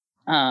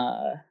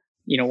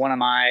 one of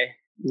my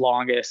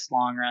longest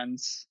long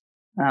runs,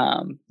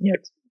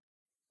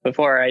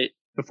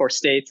 before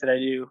states that I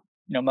do,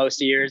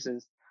 most years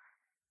is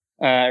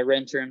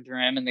rim to rim to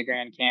rim in the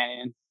Grand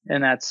Canyon.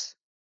 And that's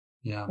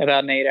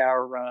about an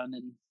 8-hour run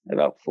and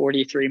about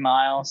 43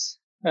 miles.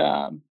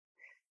 And,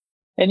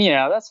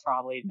 that's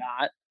probably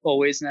not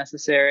always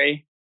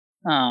necessary.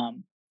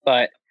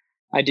 But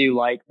I do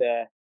like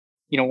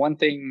one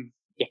thing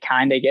you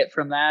kind of get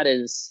from that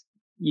is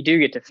you do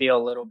get to feel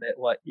a little bit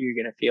what you're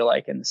going to feel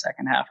like in the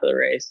second half of the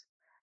race,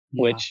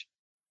 which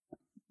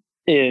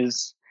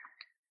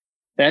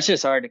that's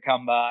just hard to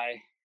come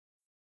by.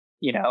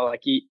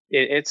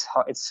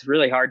 It's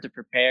really hard to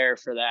prepare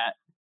for that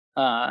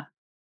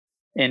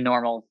in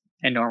normal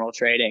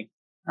trading.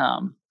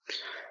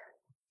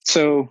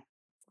 So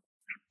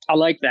I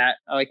like that.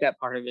 I like that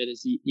part of it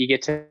is you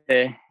get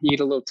a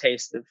little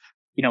taste of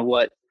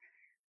what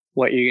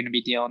you're going to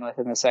be dealing with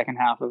in the second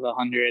half of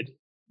 100.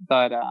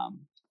 But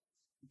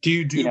do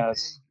you do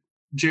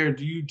Jared?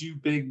 Do you do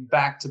big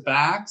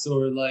back-to-backs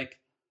or like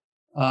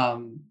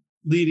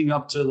leading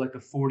up to like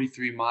a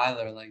 43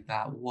 miler like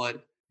that?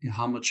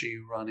 How much are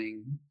you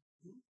running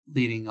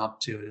leading up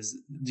to it?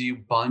 Do you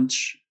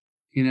bunch,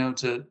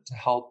 to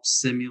help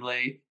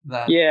simulate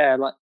that? Yeah.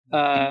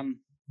 When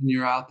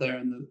you're out there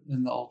in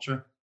the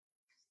ultra.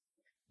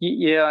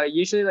 Yeah,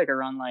 usually like a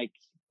run like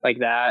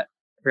that,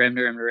 rim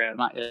to rim to rim,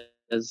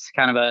 is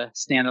kind of a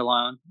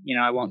standalone.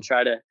 I won't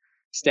try to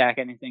stack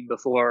anything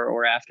before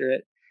or after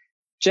it.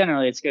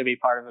 Generally, it's going to be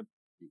part of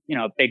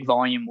a big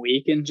volume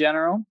week in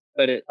general,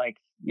 but it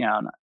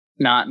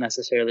not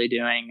necessarily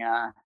doing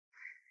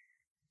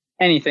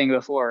anything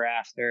before or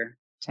after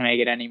to make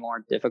it any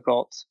more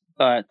difficult.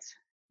 But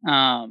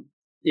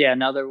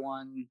another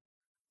one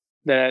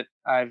that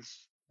I've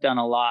done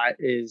a lot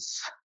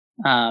is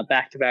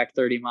back-to-back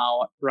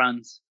 30-mile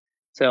runs.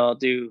 So I'll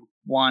do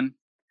one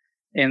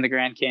in the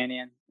Grand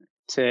Canyon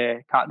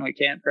to Cottonwood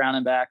Campground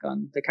and back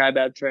on the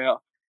Kaibab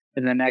Trail,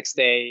 and the next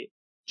day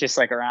just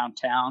like around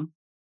town,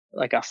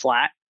 like a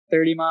flat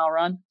 30-mile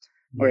run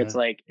where it's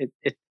like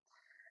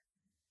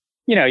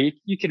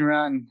you can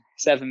run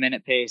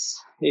 7-minute pace,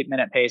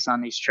 8-minute pace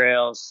on these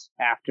trails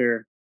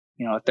after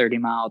a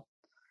 30-mile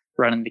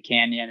run in the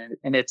canyon,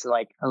 and it's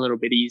like a little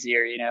bit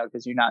easier,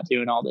 because you're not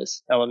doing all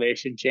this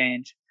elevation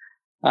change.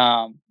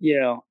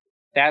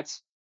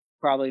 That's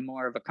probably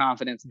more of a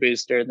confidence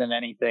booster than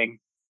anything.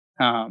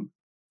 And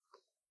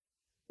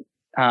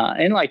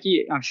like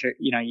I'm sure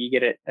you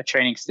get a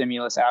training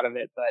stimulus out of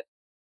it, but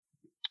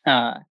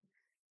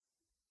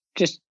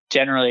just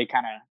generally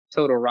kind of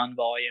total run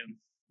volume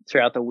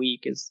throughout the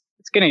week it's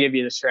going to give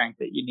you the strength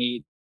that you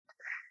need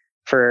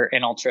for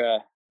an ultra.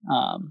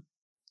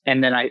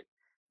 And then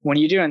when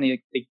you're doing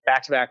the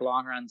back-to-back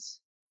long runs,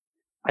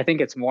 I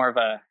think it's more of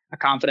a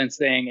confidence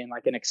thing and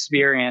like an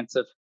experience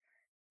of,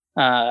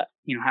 how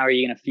are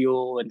you going to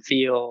fuel and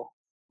feel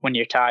when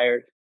you're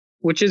tired,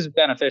 which is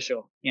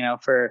beneficial,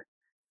 for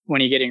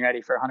when you're getting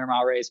ready for a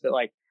 100-mile race. But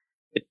like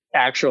the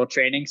actual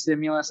training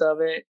stimulus of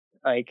it,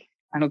 like,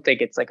 I don't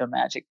think it's like a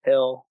magic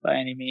pill by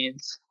any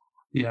means.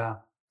 Yeah.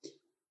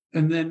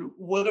 And then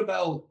what are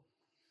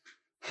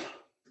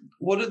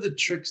the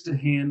tricks to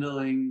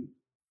handling?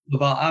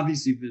 Well,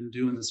 obviously you've been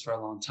doing this for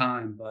a long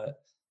time, but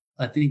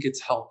I think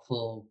it's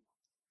helpful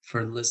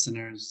for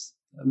listeners.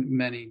 I mean,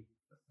 many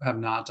have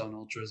not done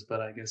ultras, but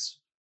I guess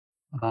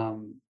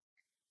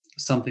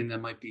something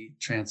that might be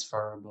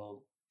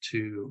transferable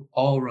to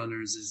all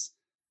runners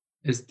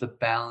is the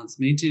balance,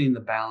 maintaining the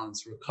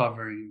balance,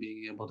 recovering,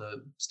 being able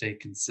to stay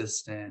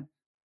consistent.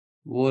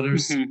 What are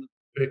some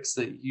tricks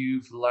that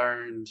you've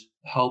learned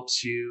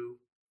helps you,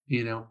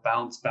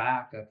 bounce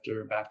back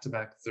after a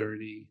back-to-back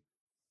 30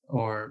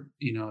 or,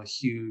 a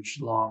huge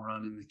long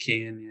run in the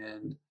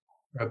canyon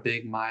or a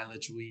big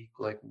mileage week?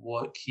 Like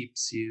what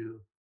keeps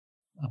you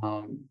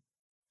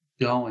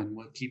going?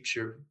 What keeps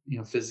you,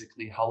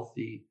 physically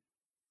healthy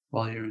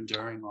while you're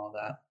enduring all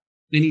that?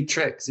 Any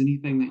tricks,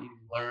 anything that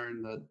you've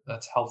learned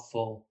that's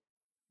helpful?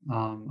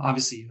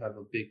 Obviously you have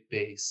a big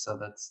base, so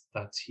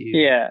that's huge.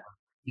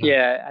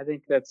 Yeah. I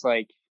think that's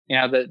like,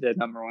 the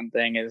number one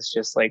thing is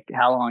just like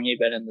how long you've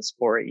been in the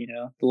sport.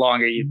 The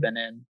longer you've been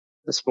in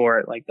the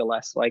sport, like the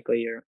less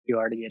likely you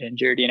are to get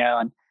injured,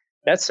 and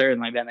that's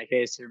certainly been the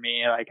case for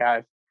me. Like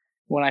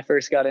when I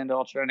first got into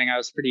ultra running, I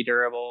was pretty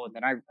durable, and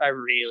then I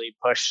really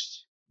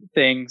pushed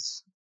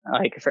things,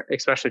 like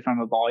especially from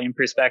a volume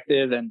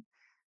perspective. And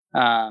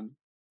I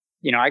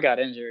got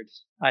injured.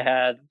 I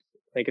had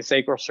like a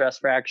sacral stress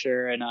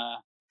fracture and a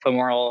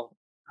femoral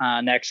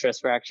neck stress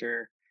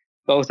fracture,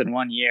 both in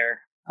 1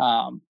 year.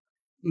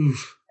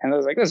 Oof. And I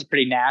was like, those are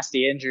pretty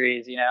nasty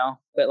injuries,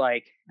 but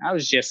like, I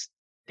was just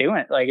doing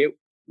it. Like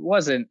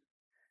wasn't,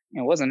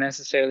 it wasn't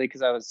necessarily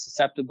because I was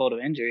susceptible to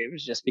injury. It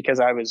was just because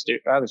I was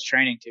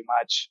training too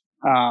much.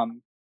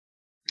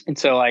 And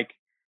so like,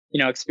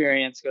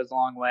 experience goes a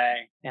long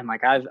way. And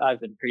like, I've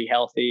been pretty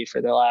healthy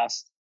for the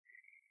last,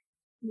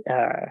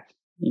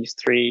 these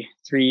three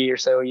or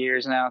so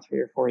years now, 3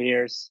 or 4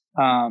 years.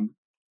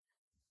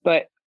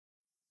 But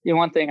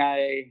one thing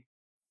I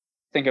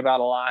think about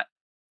a lot,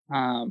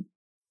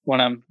 when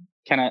I'm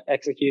kind of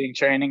executing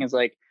training is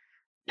like,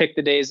 pick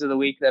the days of the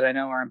week that I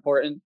know are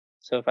important.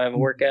 So if I have a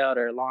workout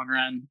or a long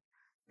run,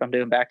 if I'm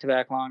doing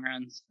back-to-back long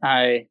runs,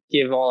 I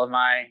give all of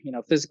my,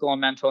 physical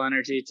and mental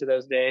energy to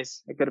those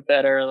days. I go to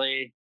bed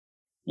early,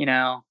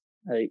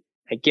 I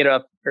get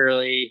up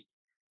early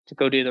to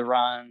go do the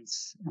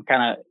runs. I'm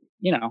kind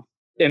of,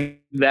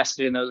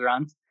 invested in those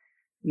runs.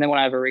 And then when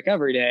I have a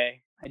recovery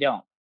day, I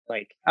don't.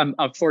 Like I'm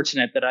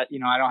fortunate that I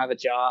don't have a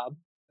job,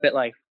 but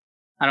like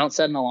I don't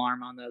set an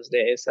alarm on those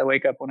days. I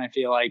wake up when I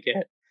feel like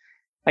it.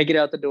 I get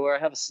out the door. I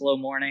have a slow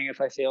morning. If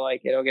I feel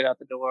like it, I'll get out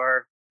the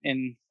door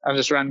and I'll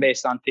just run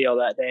based on feel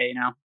that day,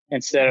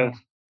 instead of,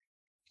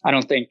 I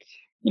don't think,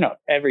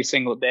 every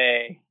single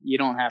day you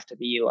don't have to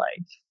be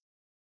like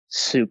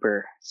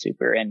super,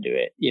 super into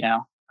it.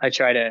 I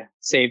try to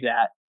save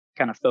that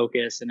kind of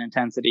focus and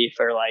intensity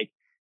for like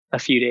a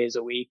few days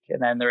a week.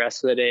 And then the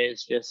rest of the day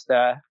is just,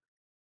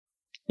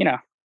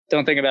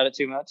 don't think about it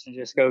too much and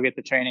just go get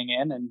the training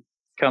in and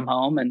come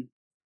home and,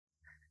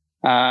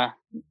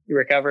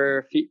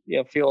 recover,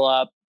 fuel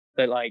up,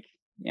 but like,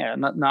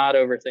 not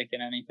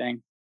overthinking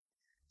anything.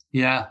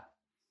 Yeah.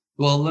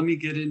 Well, let me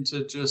get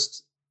into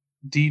just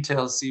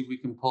details, see if we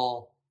can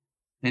pull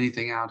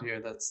anything out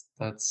here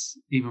that's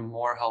even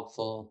more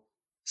helpful.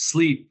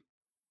 Sleep.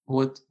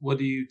 What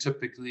do you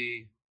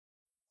typically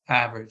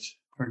average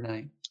per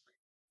night?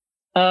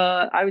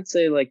 I would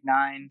say like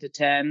 9 to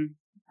 10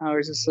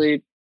 hours of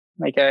sleep.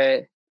 Like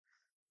I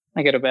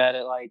go to bed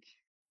at like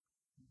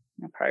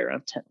probably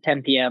around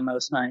 10 p.m.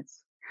 most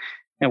nights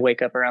and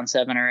wake up around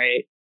 7 or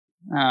 8.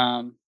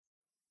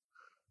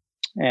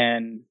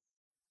 And,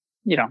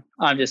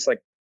 I'm just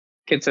like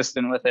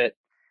consistent with it.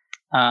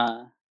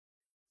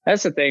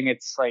 That's the thing.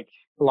 It's like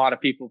a lot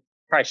of people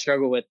probably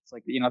struggle with,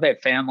 like, they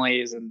have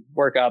families and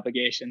work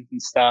obligations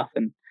and stuff.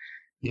 And,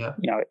 Yeah.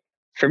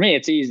 For me,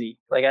 it's easy.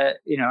 Like I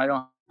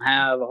don't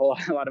have a whole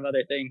lot of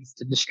other things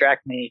to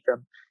distract me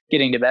from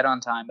getting to bed on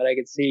time, but I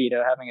could see,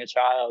 having a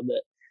child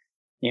that,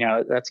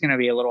 that's going to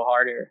be a little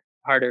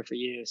harder for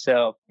you.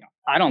 So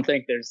I don't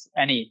think there's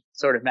any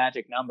sort of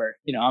magic number.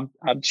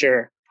 I'm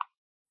sure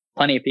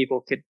plenty of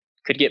people could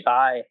get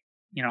by,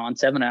 on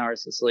 7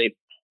 hours of sleep.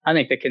 I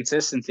think the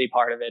consistency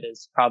part of it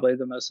is probably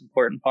the most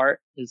important part,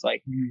 is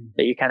like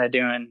that you're kind of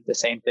doing the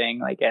same thing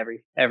like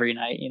every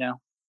night,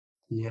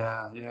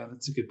 Yeah,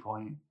 that's a good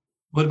point.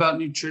 What about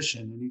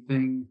nutrition?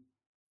 Anything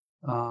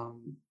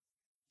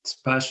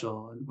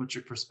special? And what's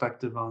your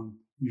perspective on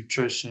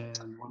nutrition?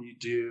 What do you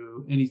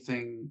do?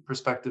 Anything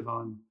perspective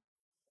on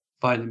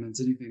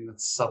vitamins? Anything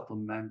that's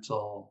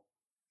supplemental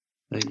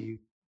that you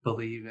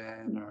believe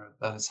in or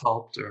that has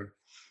helped, or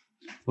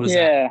what is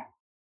that?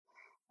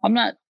 I'm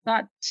not,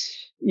 I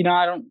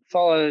don't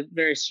follow a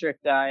very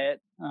strict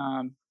diet.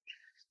 I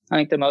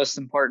think the most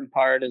important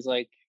part is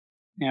like,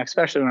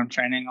 especially when I'm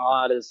training a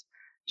lot, is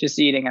just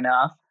eating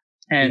enough.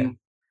 And,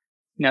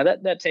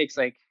 that takes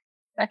like,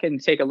 that can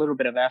take a little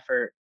bit of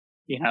effort,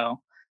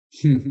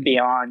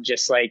 beyond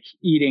just like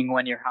eating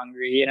when you're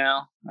hungry,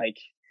 like,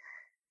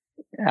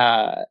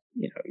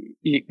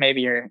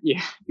 maybe you're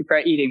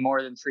probably eating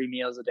more than 3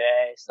 meals a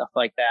day, stuff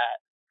like that.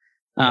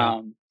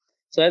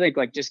 So I think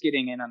like just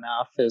getting in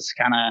enough is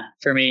kind of,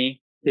 for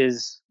me,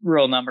 is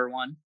rule number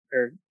one,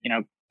 or,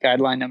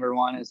 guideline number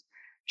one is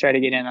try to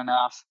get in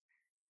enough.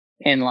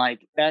 And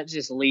like, that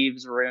just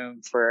leaves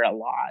room for a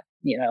lot,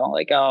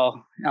 like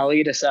I'll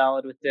eat a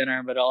salad with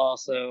dinner, but I'll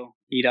also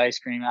eat ice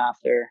cream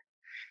after.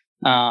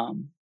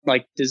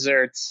 Like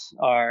desserts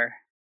are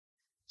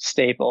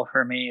staple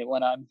for me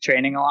when I'm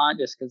training a lot,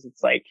 just because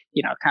it's like,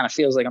 kind of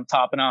feels like I'm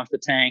topping off the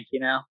tank,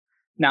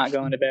 not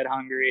going to bed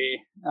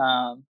hungry.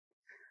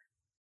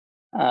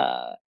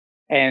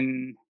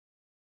 And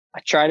I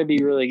try to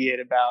be really good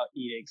about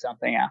eating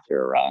something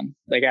after a run,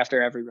 like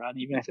after every run,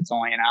 even if it's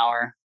only an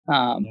hour.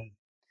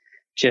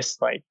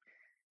 Just like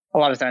a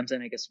lot of times I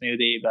make a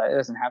smoothie, but it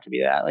doesn't have to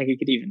be that. Like it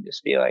could even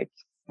just be like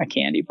a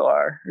candy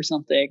bar or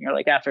something, or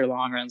like after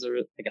long runs, or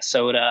like a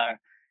soda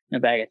and a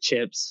bag of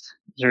chips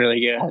is really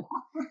good.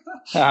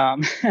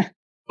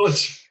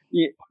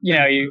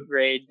 You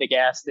raid the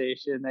gas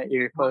station that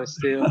you're close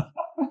to.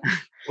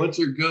 What's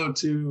your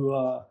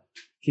go-to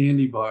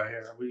candy bar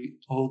here? Are we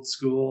old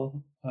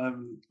school?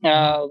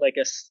 Like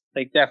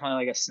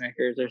definitely like a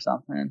Snickers or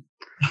something.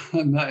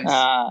 Nice.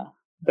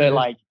 But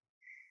like,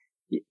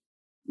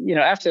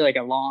 after like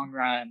a long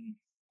run,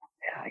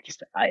 I guess,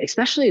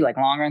 especially like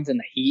long runs in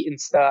the heat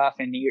and stuff,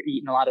 and you're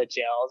eating a lot of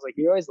gels, like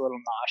you're always a little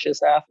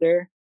nauseous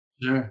after.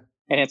 Sure.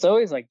 And it's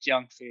always like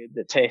junk food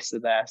that tastes the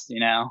best, you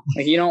know?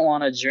 Like you don't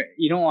want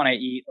to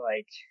eat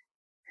like,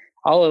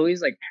 I'll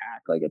always like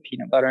pack like a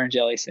peanut butter and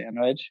jelly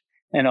sandwich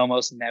and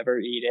almost never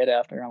eat it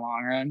after a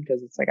long run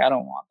because it's like I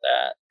don't want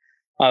that.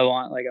 I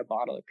want like a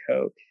bottle of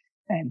Coke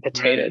and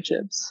potato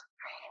chips.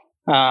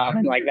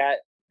 And like that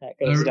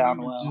goes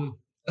down well.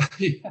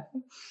 Yeah.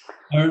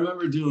 I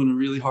remember doing a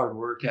really hard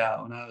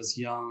workout when I was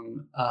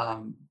young,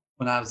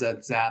 when I was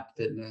at Zap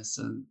Fitness,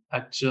 and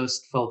I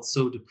just felt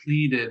so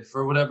depleted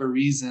for whatever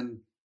reason.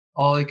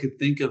 All I could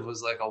think of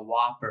was like a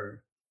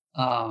Whopper.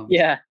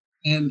 Yeah.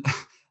 And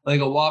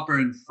like a Whopper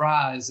and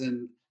fries.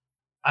 And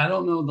I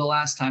don't know the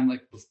last time,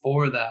 like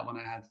before that, when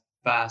I had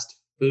fast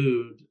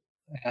food,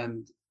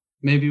 and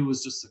maybe it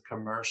was just a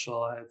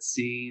commercial I had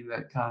seen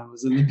that kind of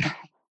was in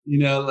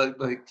the,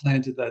 like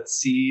planted that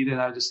seed,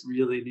 and I just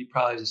really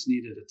probably just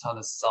needed a ton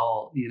of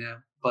salt,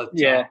 But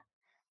Yeah.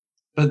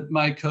 But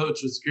my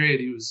coach was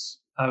great.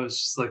 I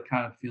was just like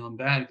kind of feeling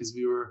bad because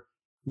we were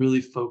really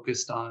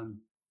focused on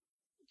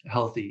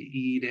healthy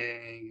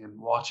eating and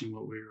watching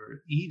what we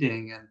were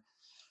eating, and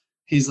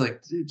he's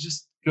like, dude,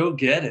 just go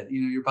get it.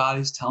 Your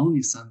body's telling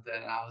you something.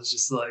 And I was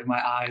just like,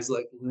 my eyes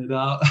like lit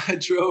up. I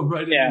drove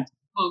right into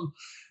town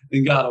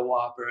and got a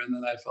Whopper, and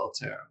then I felt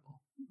terrible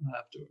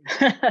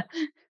afterwards.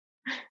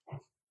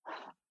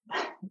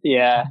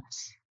 Yeah.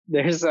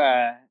 There's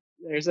a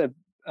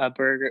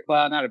burger,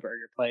 well, not a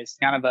burger place,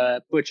 kind of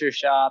a butcher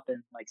shop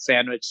and like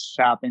sandwich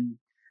shop in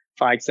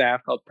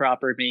Flagstaff called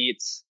Proper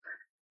Meats.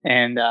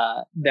 And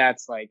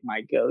that's like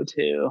my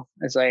go-to.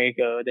 It's like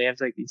they have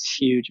like these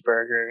huge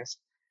burgers.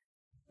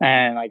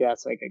 And like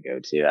that's like a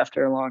go-to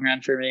after a long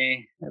run for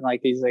me. And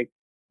like these like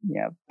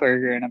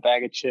burger and a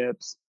bag of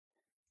chips.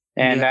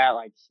 And that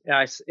like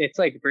it's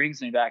like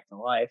brings me back to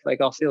life.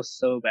 Like I'll feel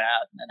so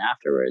bad, and then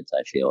afterwards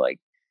I feel like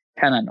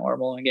kind of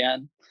normal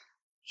again.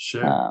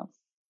 Sure.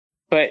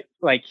 But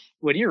like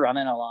when you're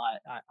running a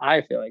lot,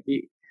 I feel like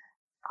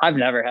I've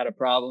never had a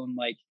problem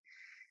like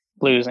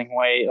losing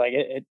weight. Like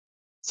it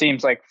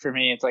seems like for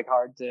me it's like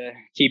hard to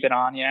keep it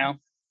on,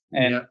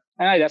 and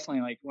I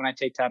definitely like when I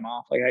take time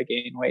off, like I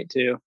gain weight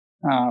too,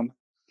 and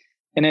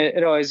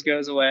it always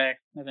goes away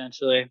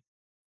eventually.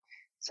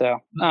 So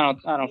I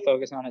don't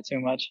focus on it too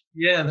much.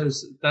 Yeah,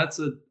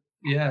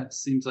 it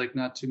seems like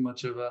not too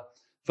much of a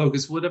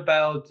focus. What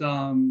about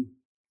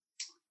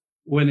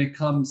when it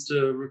comes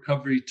to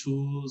recovery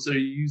tools? Are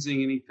you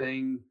using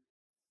anything,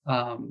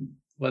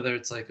 whether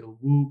it's like a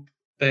Whoop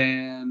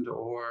band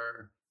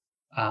or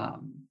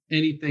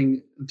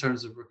anything in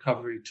terms of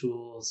recovery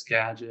tools,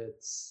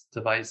 gadgets,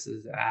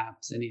 devices,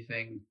 apps,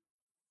 anything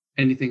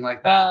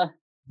like that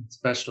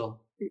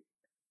special?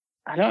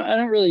 I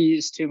don't really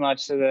use too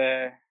much of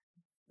the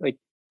like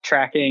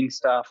tracking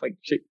stuff, like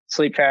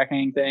sleep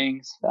tracking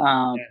things.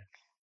 Like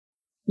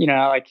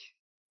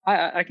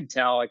I can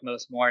tell like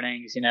most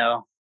mornings,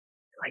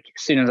 like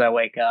as soon as I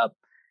wake up,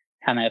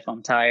 kind of if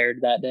I'm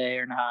tired that day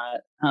or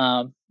not,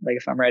 like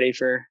if I'm ready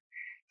for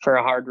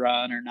a hard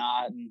run or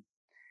not. And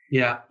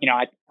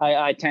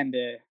I tend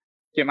to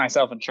get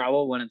myself in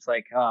trouble when it's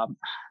like I'm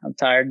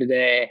tired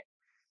today,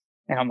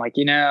 and I'm like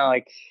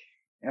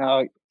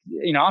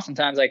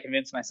oftentimes I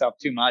convince myself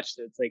too much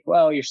that it's like,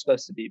 well, you're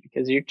supposed to be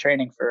because you're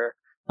training for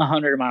a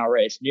 100-mile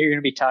race and you're going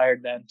to be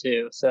tired then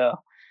too. So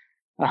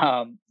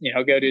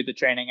go do the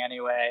training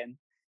anyway. And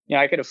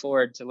I could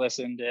afford to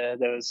listen to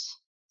those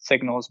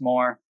signals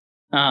more.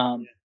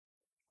 But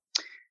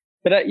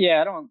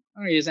I don't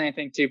use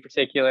anything too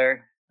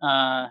particular.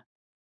 I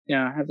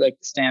have like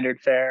the standard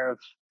fare of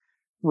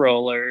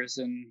rollers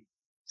and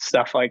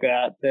stuff like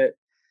that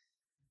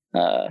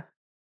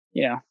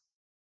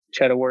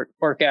try to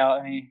work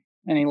out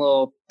any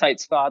little tight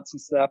spots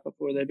and stuff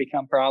before they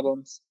become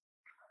problems.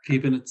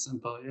 Keeping it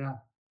simple.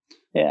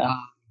 Yeah.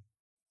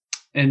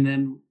 And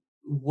then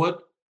what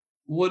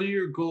are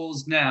your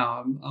goals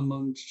now? I'm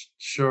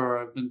unsure.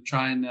 I've been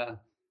trying to,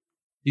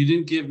 you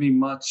didn't give me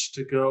much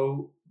to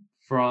go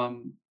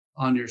from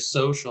on your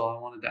social. I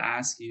wanted to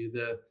ask you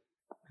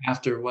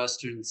after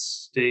Western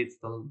States,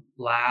 the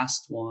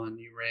last one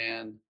you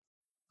ran,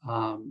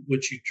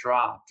 which you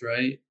dropped,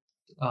 right?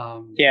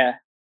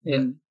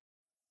 In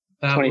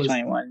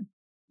 2021.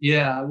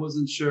 I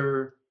wasn't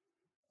sure.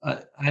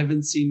 I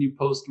haven't seen you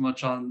post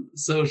much on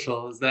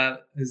social. Is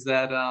that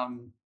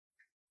on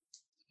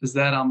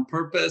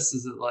purpose?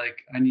 Is it like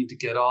I need to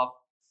get off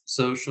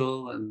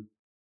social and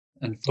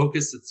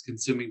focus? It's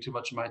consuming too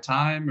much of my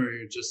time, or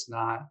you're just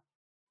not?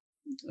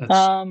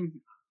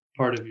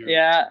 Part of your.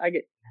 Yeah,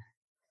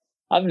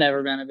 I've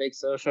never been a big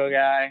social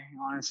guy,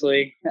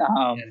 honestly.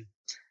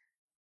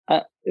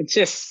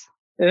 It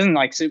doesn't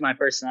like suit my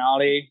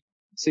personality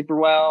super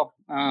well.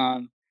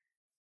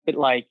 But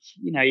like,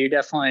 you're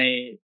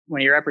definitely,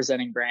 when you're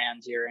representing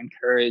brands, you're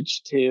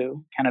encouraged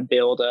to kind of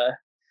build a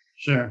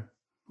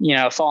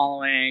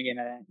following and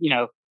a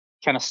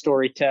kind of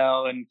story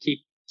tell and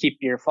keep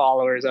your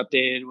followers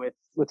updated with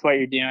what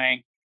you're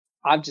doing.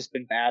 I've just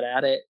been bad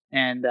at it,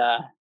 and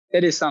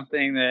it is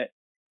something that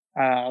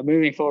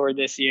moving forward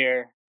this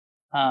year,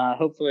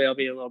 hopefully I'll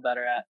be a little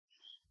better at.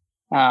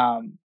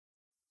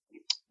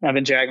 I've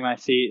been dragging my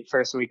feet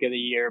first week of the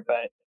year,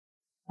 but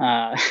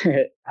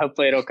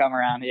hopefully it'll come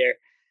around here.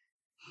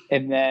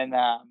 And then,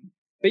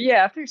 but yeah,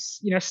 after,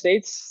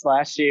 states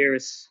last year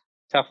was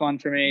a tough one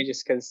for me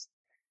just because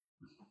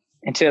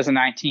in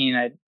 2019,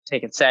 I'd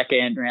taken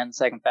second, ran the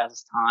second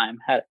fastest time,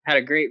 had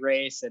a great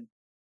race. And,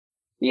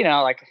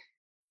 like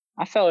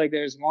I felt like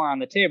there was more on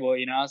the table,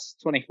 I was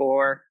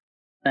 24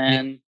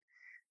 and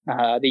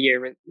the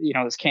year,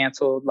 was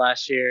canceled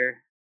last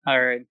year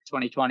or in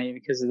 2020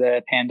 because of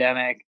the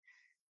pandemic.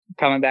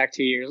 Coming back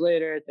 2 years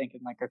later,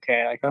 thinking like,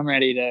 okay, like I'm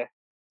ready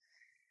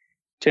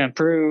to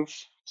improve,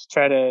 to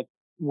try to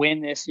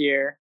win this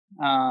year.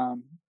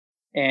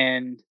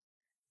 And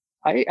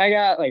I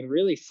got like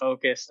really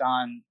focused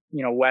on,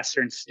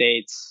 Western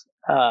states,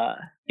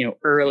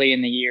 early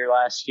in the year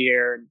last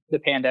year. The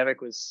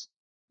pandemic was,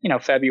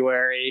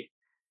 February,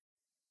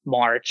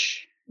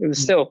 March. It was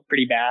still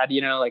pretty bad,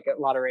 like a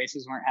lot of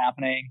races weren't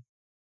happening.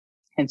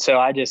 And so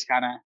I just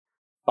kind of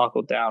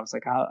buckled down. I was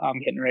like, I'm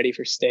getting ready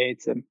for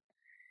states. And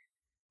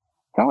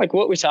kind of like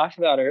what we talked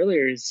about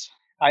earlier is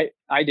I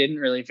didn't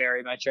really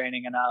vary my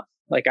training enough.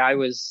 Like I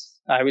was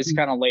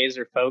kind of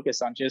laser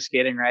focused on just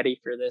getting ready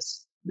for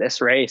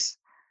this race.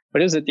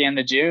 But it was at the end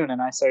of June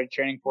and I started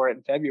training for it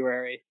in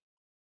February.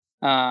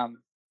 And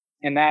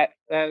that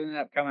ended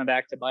up coming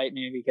back to bite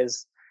me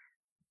because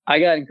I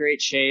got in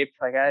great shape.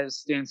 Like I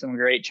was doing some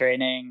great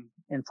training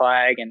in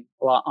flag and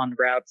a lot on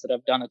routes that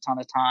I've done a ton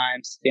of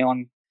times,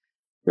 feeling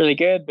really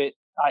good. But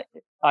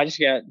I just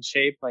got in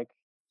shape like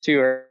too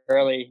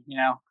early,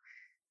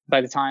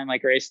 by the time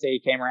like race day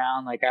came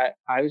around, like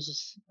I was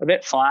just a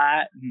bit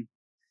flat and,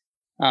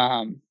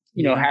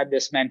 had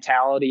this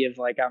mentality of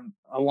like,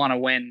 I want to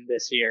win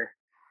this year.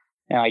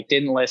 And like,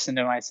 didn't listen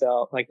to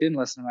myself, like didn't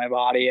listen to my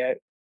body. I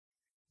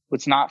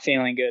was not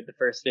feeling good the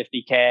first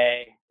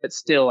 50K, but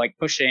still like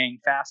pushing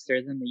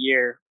faster than the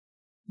year.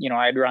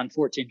 I'd run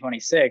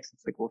 14:26.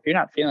 It's like, well, if you're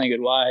not feeling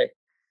good, why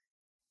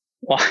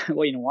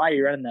are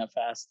you running that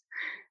fast?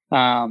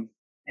 And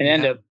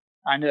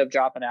I ended up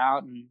dropping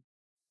out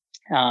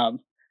and,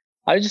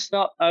 I just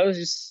felt I was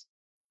just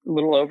a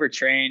little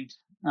overtrained,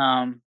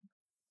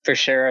 for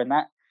sure. And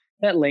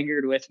that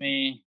lingered with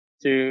me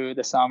through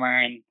the summer.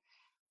 And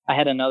I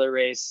had another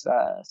race,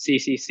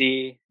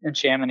 CCC in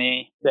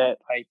Chamonix that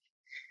like,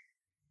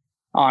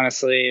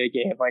 honestly,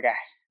 gave like a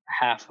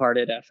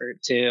half-hearted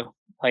effort to.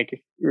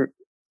 Like,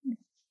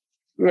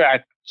 I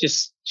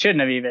just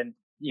shouldn't have even,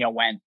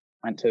 went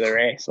to the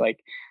race.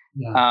 Like,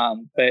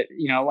 but,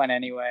 went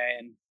anyway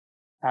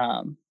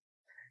and,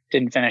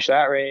 didn't finish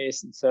that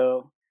race. And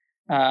so,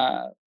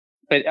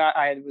 but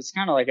I was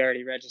kind of like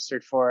already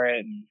registered for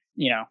it and,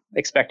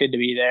 expected to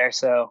be there.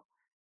 So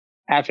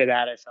after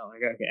that, I felt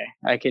like, okay,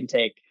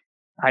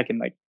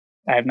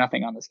 I have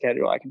nothing on the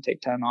schedule. I can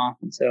take time off.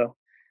 And so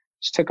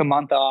just took a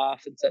month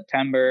off in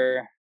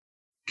September.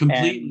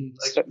 Completely,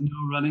 like no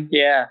running?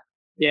 Yeah,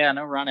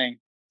 no running.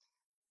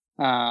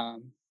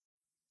 And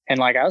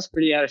like I was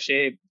pretty out of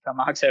shape come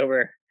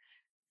October.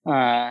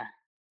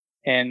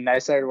 And I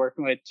started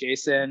working with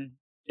Jason,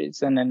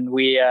 and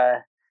we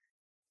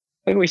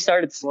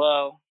started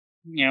slow.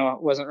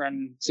 It wasn't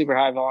running super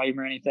high volume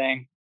or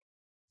anything.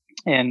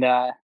 And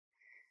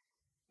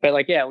but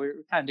like, yeah, we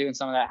were kind of doing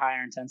some of that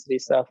higher intensity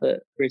stuff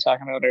that we were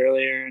talking about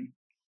earlier. And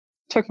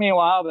it took me a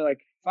while, but like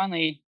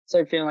finally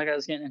started feeling like I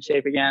was getting in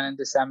shape again in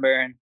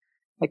December and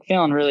like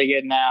feeling really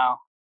good now.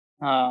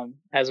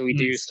 As we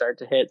do start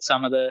to hit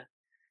some of the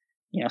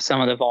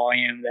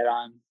volume that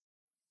I'm,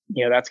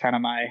 that's kind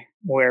of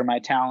where my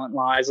talent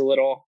lies a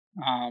little.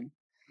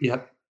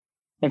 Yep.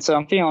 And so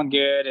I'm feeling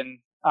good, and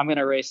I'm going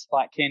to race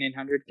Flat Canyon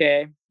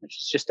 100K, which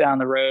is just down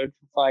the road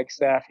from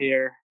Flagstaff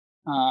here,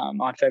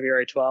 on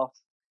February 12th,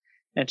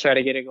 and try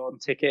to get a golden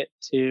ticket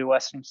to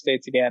Western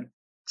States again.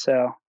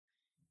 So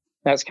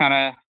that's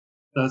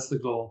the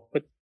goal.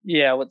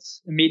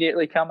 What's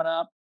immediately coming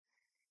up.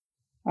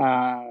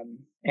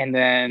 And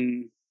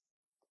then,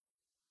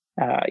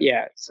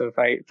 so if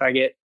I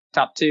get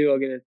top 2, I'll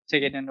get a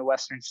ticket into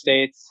Western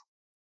States.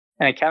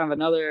 And kind of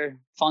another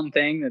fun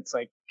thing that's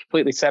like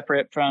completely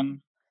separate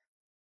from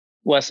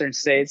Western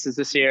States is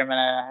this year I'm going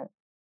to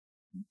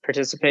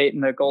participate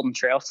in the Golden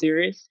Trail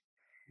Series,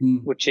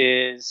 which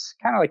is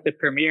kind of like the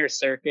premier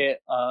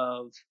circuit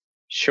of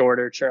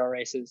shorter trail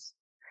races,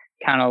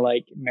 kind of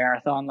like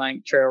marathon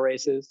length trail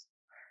races.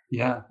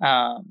 Yeah.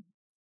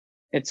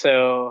 And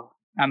so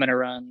I'm going to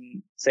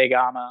run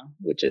Zegama,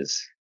 which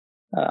is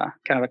kind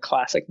of a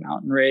classic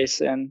mountain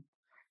race in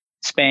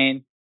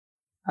Spain,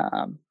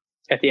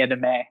 at the end of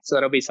May. So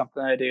that'll be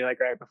something I do like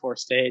right before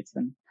States.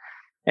 And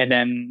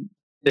then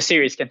the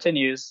series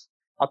continues.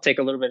 I'll take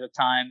a little bit of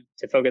time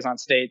to focus on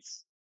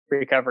States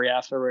recovery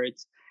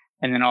afterwards.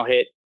 And then I'll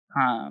hit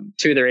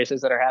 2 of the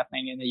races that are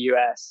happening in the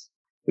US,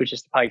 which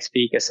is the Pikes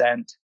Peak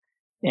Ascent.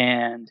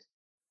 And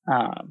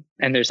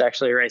there's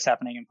actually a race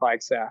happening in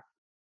Flagstaff,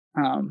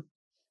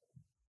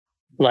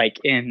 like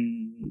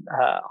in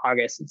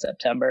August and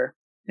September,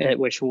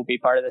 which will be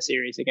part of the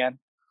series again.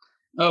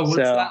 Oh, what's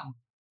that one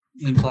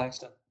in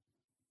Flagstaff?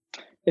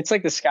 It's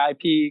like the Sky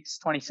Peaks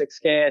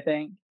 26K, I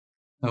think.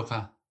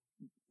 Okay.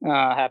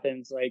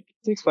 happens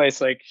takes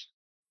place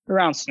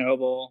around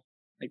Snowball,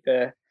 like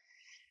the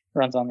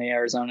runs on the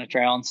Arizona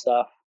Trail and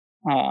stuff.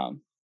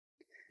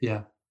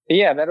 Yeah. But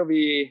yeah, that'll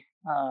be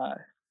kind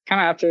of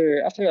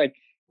after like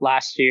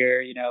last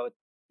year,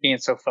 being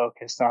so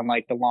focused on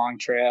like the long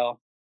trail.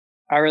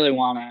 I really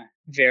want to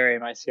vary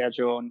my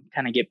schedule and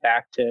kind of get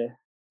back to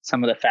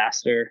some of the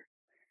faster,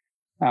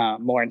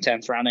 more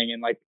intense running,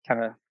 and like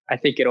kind of I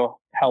think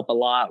it'll help a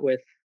lot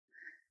with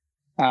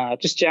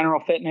just general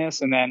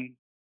fitness, and then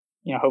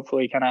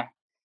hopefully kind of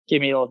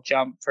give me a little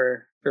jump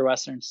for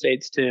Western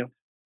States too.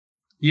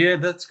 Yeah,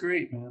 that's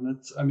great, man.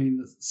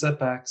 The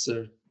setbacks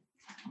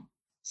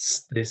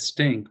they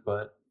stink,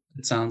 but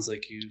it sounds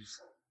like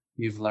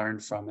you've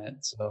learned from it,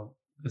 so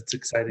it's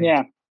exciting.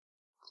 Yeah.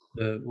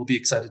 We'll be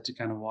excited to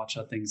kind of watch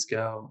how things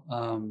go.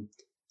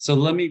 So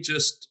let me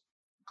just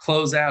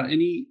close out.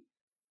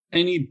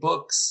 Any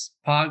books,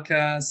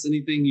 podcasts,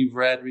 anything you've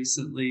read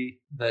recently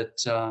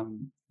that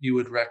you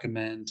would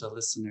recommend to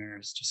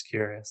listeners? Just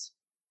curious.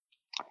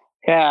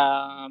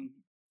 Yeah.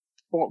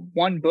 Well,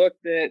 one book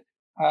that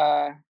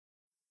I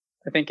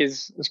think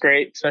is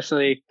great,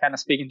 especially kind of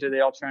speaking to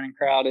the ultra running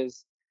crowd,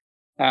 is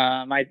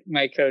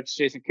my coach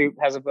Jason Koop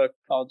has a book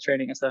called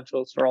Training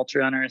Essentials for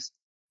Ultra Runners.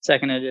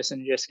 Second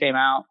edition just came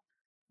out,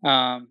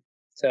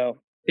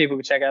 so people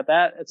can check out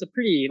that. It's a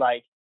pretty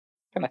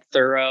kind of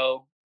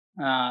thorough,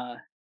 I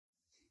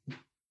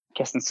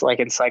guess it's like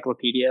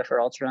encyclopedia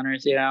for ultra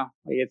runners.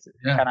 It's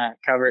kind of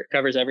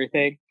covers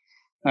everything.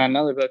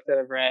 Another book that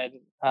I've read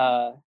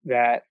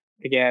that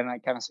again,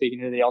 like kind of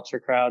speaking to the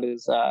ultra crowd,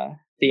 is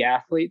The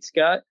Athlete's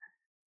Gut.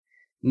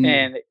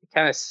 And it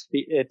kind of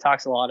it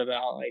talks a lot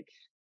about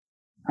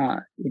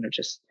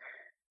just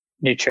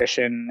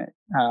nutrition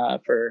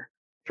for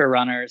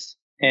runners,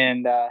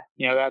 and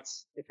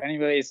that's, if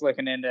anybody's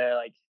looking into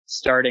like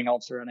starting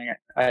ultra running,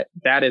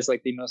 that is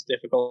like the most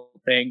difficult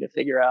thing to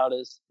figure out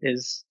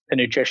is the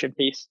nutrition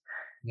piece.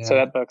 Yeah. So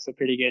that book's a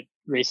pretty good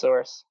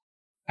resource.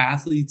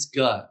 Athlete's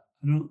Gut.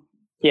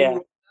 Yeah.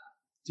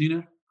 Do you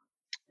know?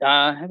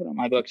 I have it on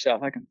my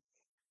bookshelf. I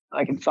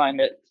can find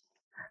it.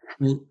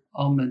 Well,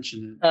 I'll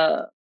mention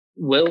it.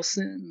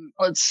 Wilson.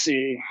 Let's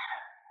see.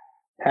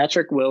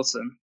 Patrick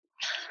Wilson.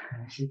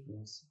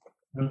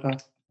 Okay.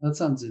 That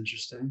sounds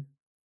interesting.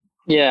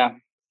 Yeah.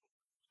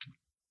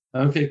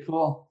 Okay,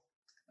 cool.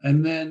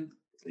 And then,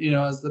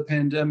 as the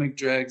pandemic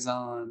drags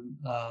on,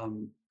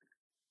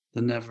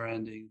 the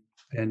never-ending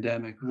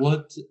pandemic,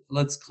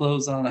 let's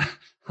close on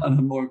a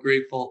more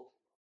grateful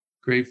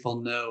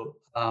note.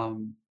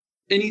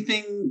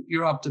 Anything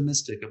you're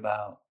optimistic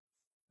about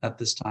at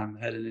this time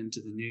headed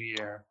into the new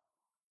year?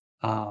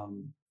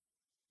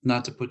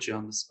 Not to put you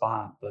on the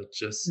spot, but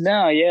just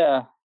no,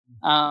 yeah.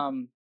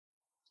 I'm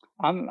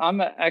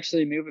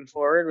actually moving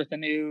forward with a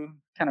new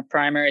kind of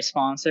primary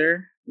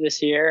sponsor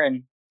this year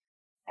and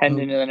heading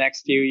into the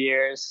next few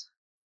years.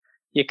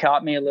 You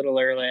caught me a little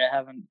early.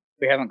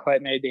 We haven't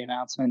quite made the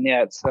announcement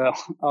yet, so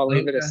I'll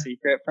leave it a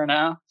secret for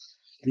now.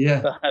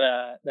 Yeah. But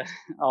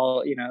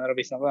that'll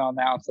be something I'll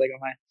announce like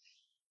on my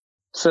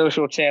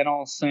social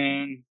channels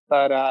soon.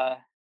 But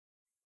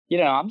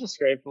I'm just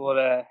grateful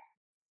to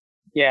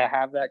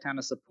have that kind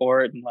of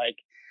support, and like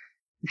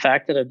the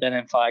fact that I've been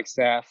in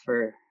Flagstaff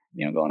for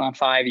going on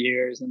 5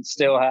 years and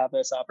still have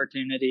this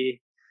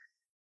opportunity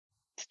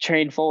to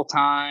train full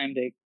time,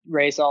 to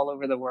race all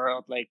over the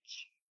world. Like,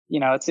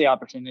 it's the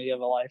opportunity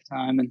of a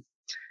lifetime, and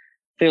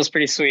feels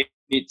pretty sweet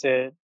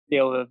to be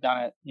able to have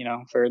done it,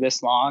 for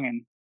this long,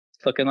 and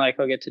it's looking like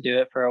I'll get to do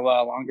it for a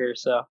while longer.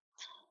 So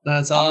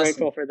that's awesome. I'm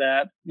grateful for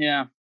that.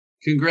 Yeah.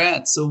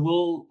 Congrats.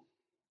 So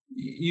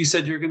you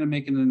said you're going to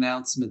make an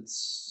announcement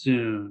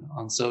soon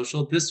on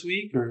social, this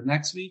week or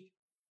next week?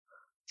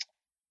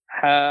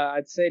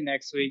 I'd say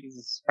next week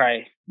is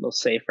probably a little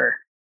safer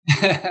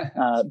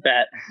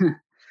bet.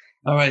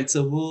 All right.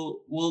 So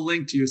we'll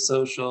link to your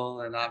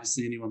social, and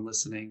obviously anyone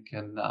listening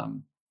can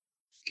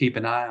keep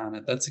an eye on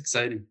it. That's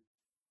exciting.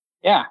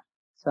 Yeah.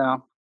 So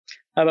how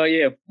about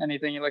you?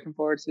 Anything you're looking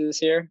forward to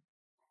this year?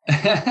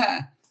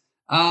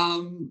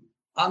 I'm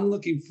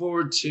looking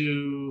forward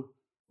to,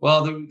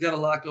 we've got a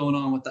lot going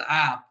on with the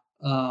app.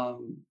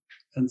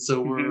 And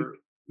so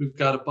we've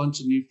got a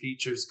bunch of new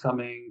features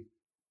coming.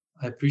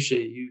 I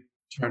appreciate you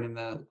turning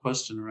that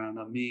question around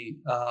on me,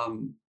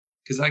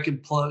 because I can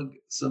plug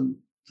some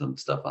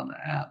stuff on the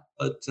app.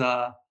 But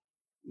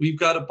we've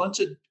got a bunch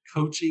of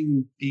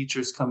coaching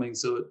features coming,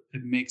 so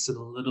it makes it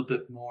a little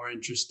bit more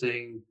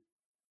interesting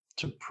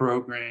to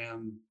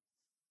program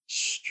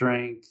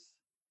strength,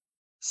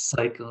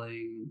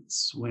 cycling,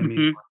 swimming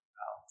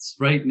workouts.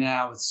 Right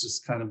now, it's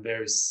just kind of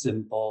very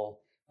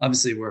simple.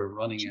 Obviously, we're a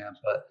running app,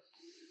 but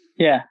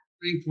yeah,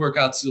 strength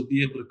workouts, you'll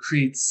be able to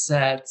create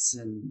sets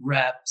and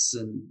reps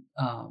and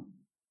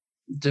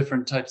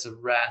different types of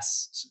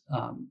rest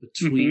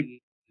between,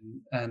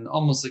 and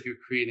almost like you're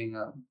creating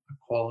a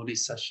quality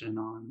session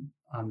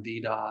on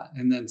VDOT.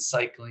 And then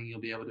cycling, you'll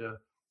be able to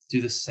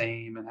do the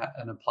same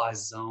and apply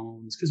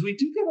zones, because we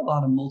do get a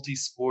lot of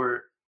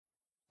multi-sport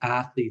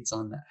athletes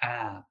on the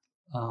app,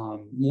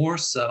 more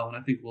so, and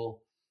I think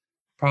we'll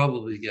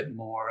probably get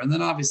more. And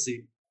then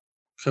obviously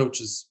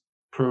coaches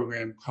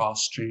program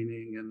cross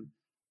training, and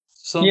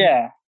some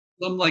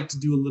like to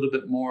do a little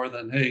bit more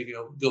than, hey,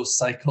 go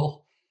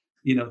cycle,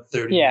 30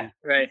 minutes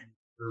right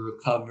for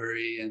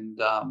recovery. And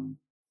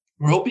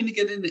we're hoping to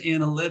get into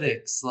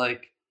analytics,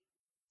 like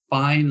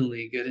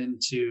finally get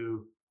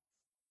into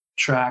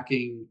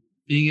tracking,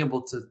 being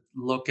able to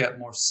look at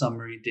more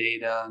summary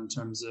data in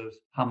terms of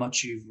how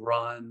much you've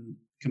run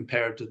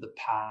compared to the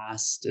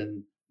past,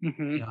 and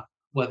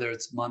whether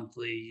it's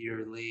monthly,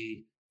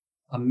 yearly,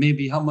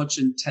 maybe how much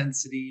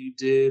intensity you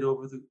did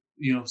over the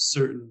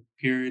certain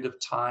period of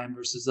time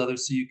versus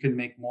others, so you can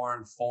make more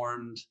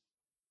informed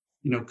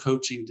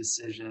coaching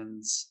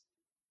decisions.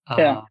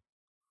 How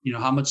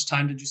much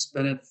time did you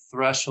spend at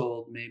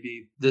threshold?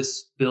 Maybe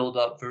this build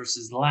up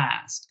versus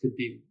last could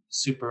be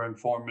super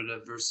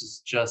informative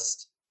versus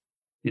just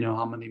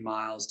how many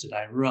miles did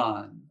I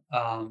run.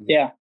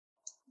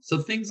 So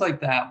things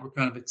like that we're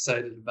kind of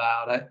excited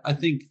about. I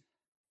think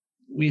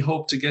we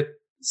hope to get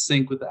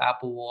sync with the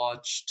Apple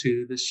Watch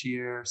 2 this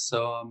year,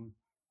 so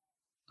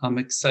I'm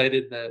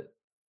excited that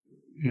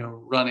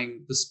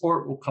running the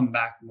sport will come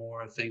back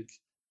more. I think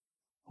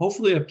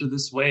hopefully after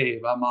this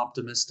wave, I'm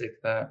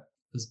optimistic that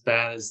as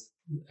bad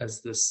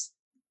as this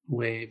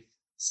wave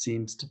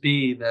seems to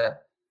be,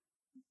 that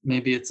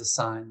maybe it's a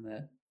sign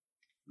that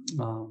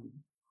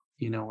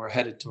we're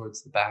headed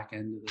towards the back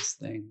end of this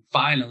thing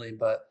finally.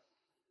 But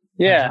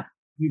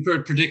we've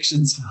heard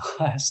predictions for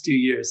the last 2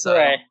 years, so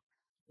right.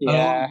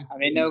 I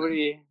mean,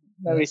 nobody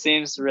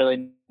seems to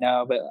really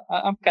know, but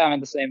I'm kind of in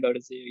the same boat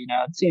as you.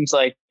 It seems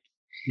like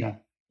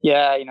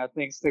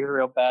things took a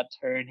real bad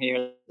turn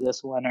here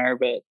this winter,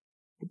 but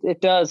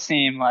it does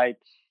seem like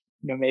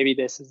maybe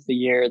this is the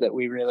year that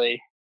we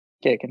really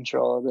get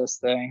control of this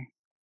thing.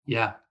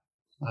 Yeah,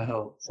 I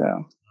hope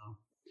so.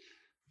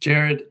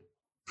 Jared,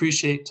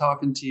 appreciate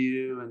talking to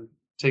you and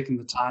taking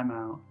the time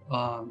out.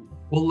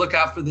 We'll look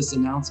out for this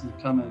announcement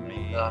coming,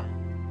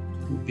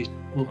 and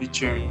we'll be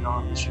cheering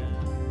on this year.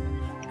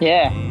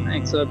 Yeah,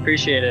 thanks. I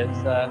appreciate it.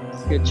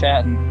 It's good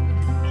chatting.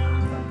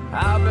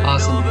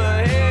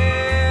 Awesome.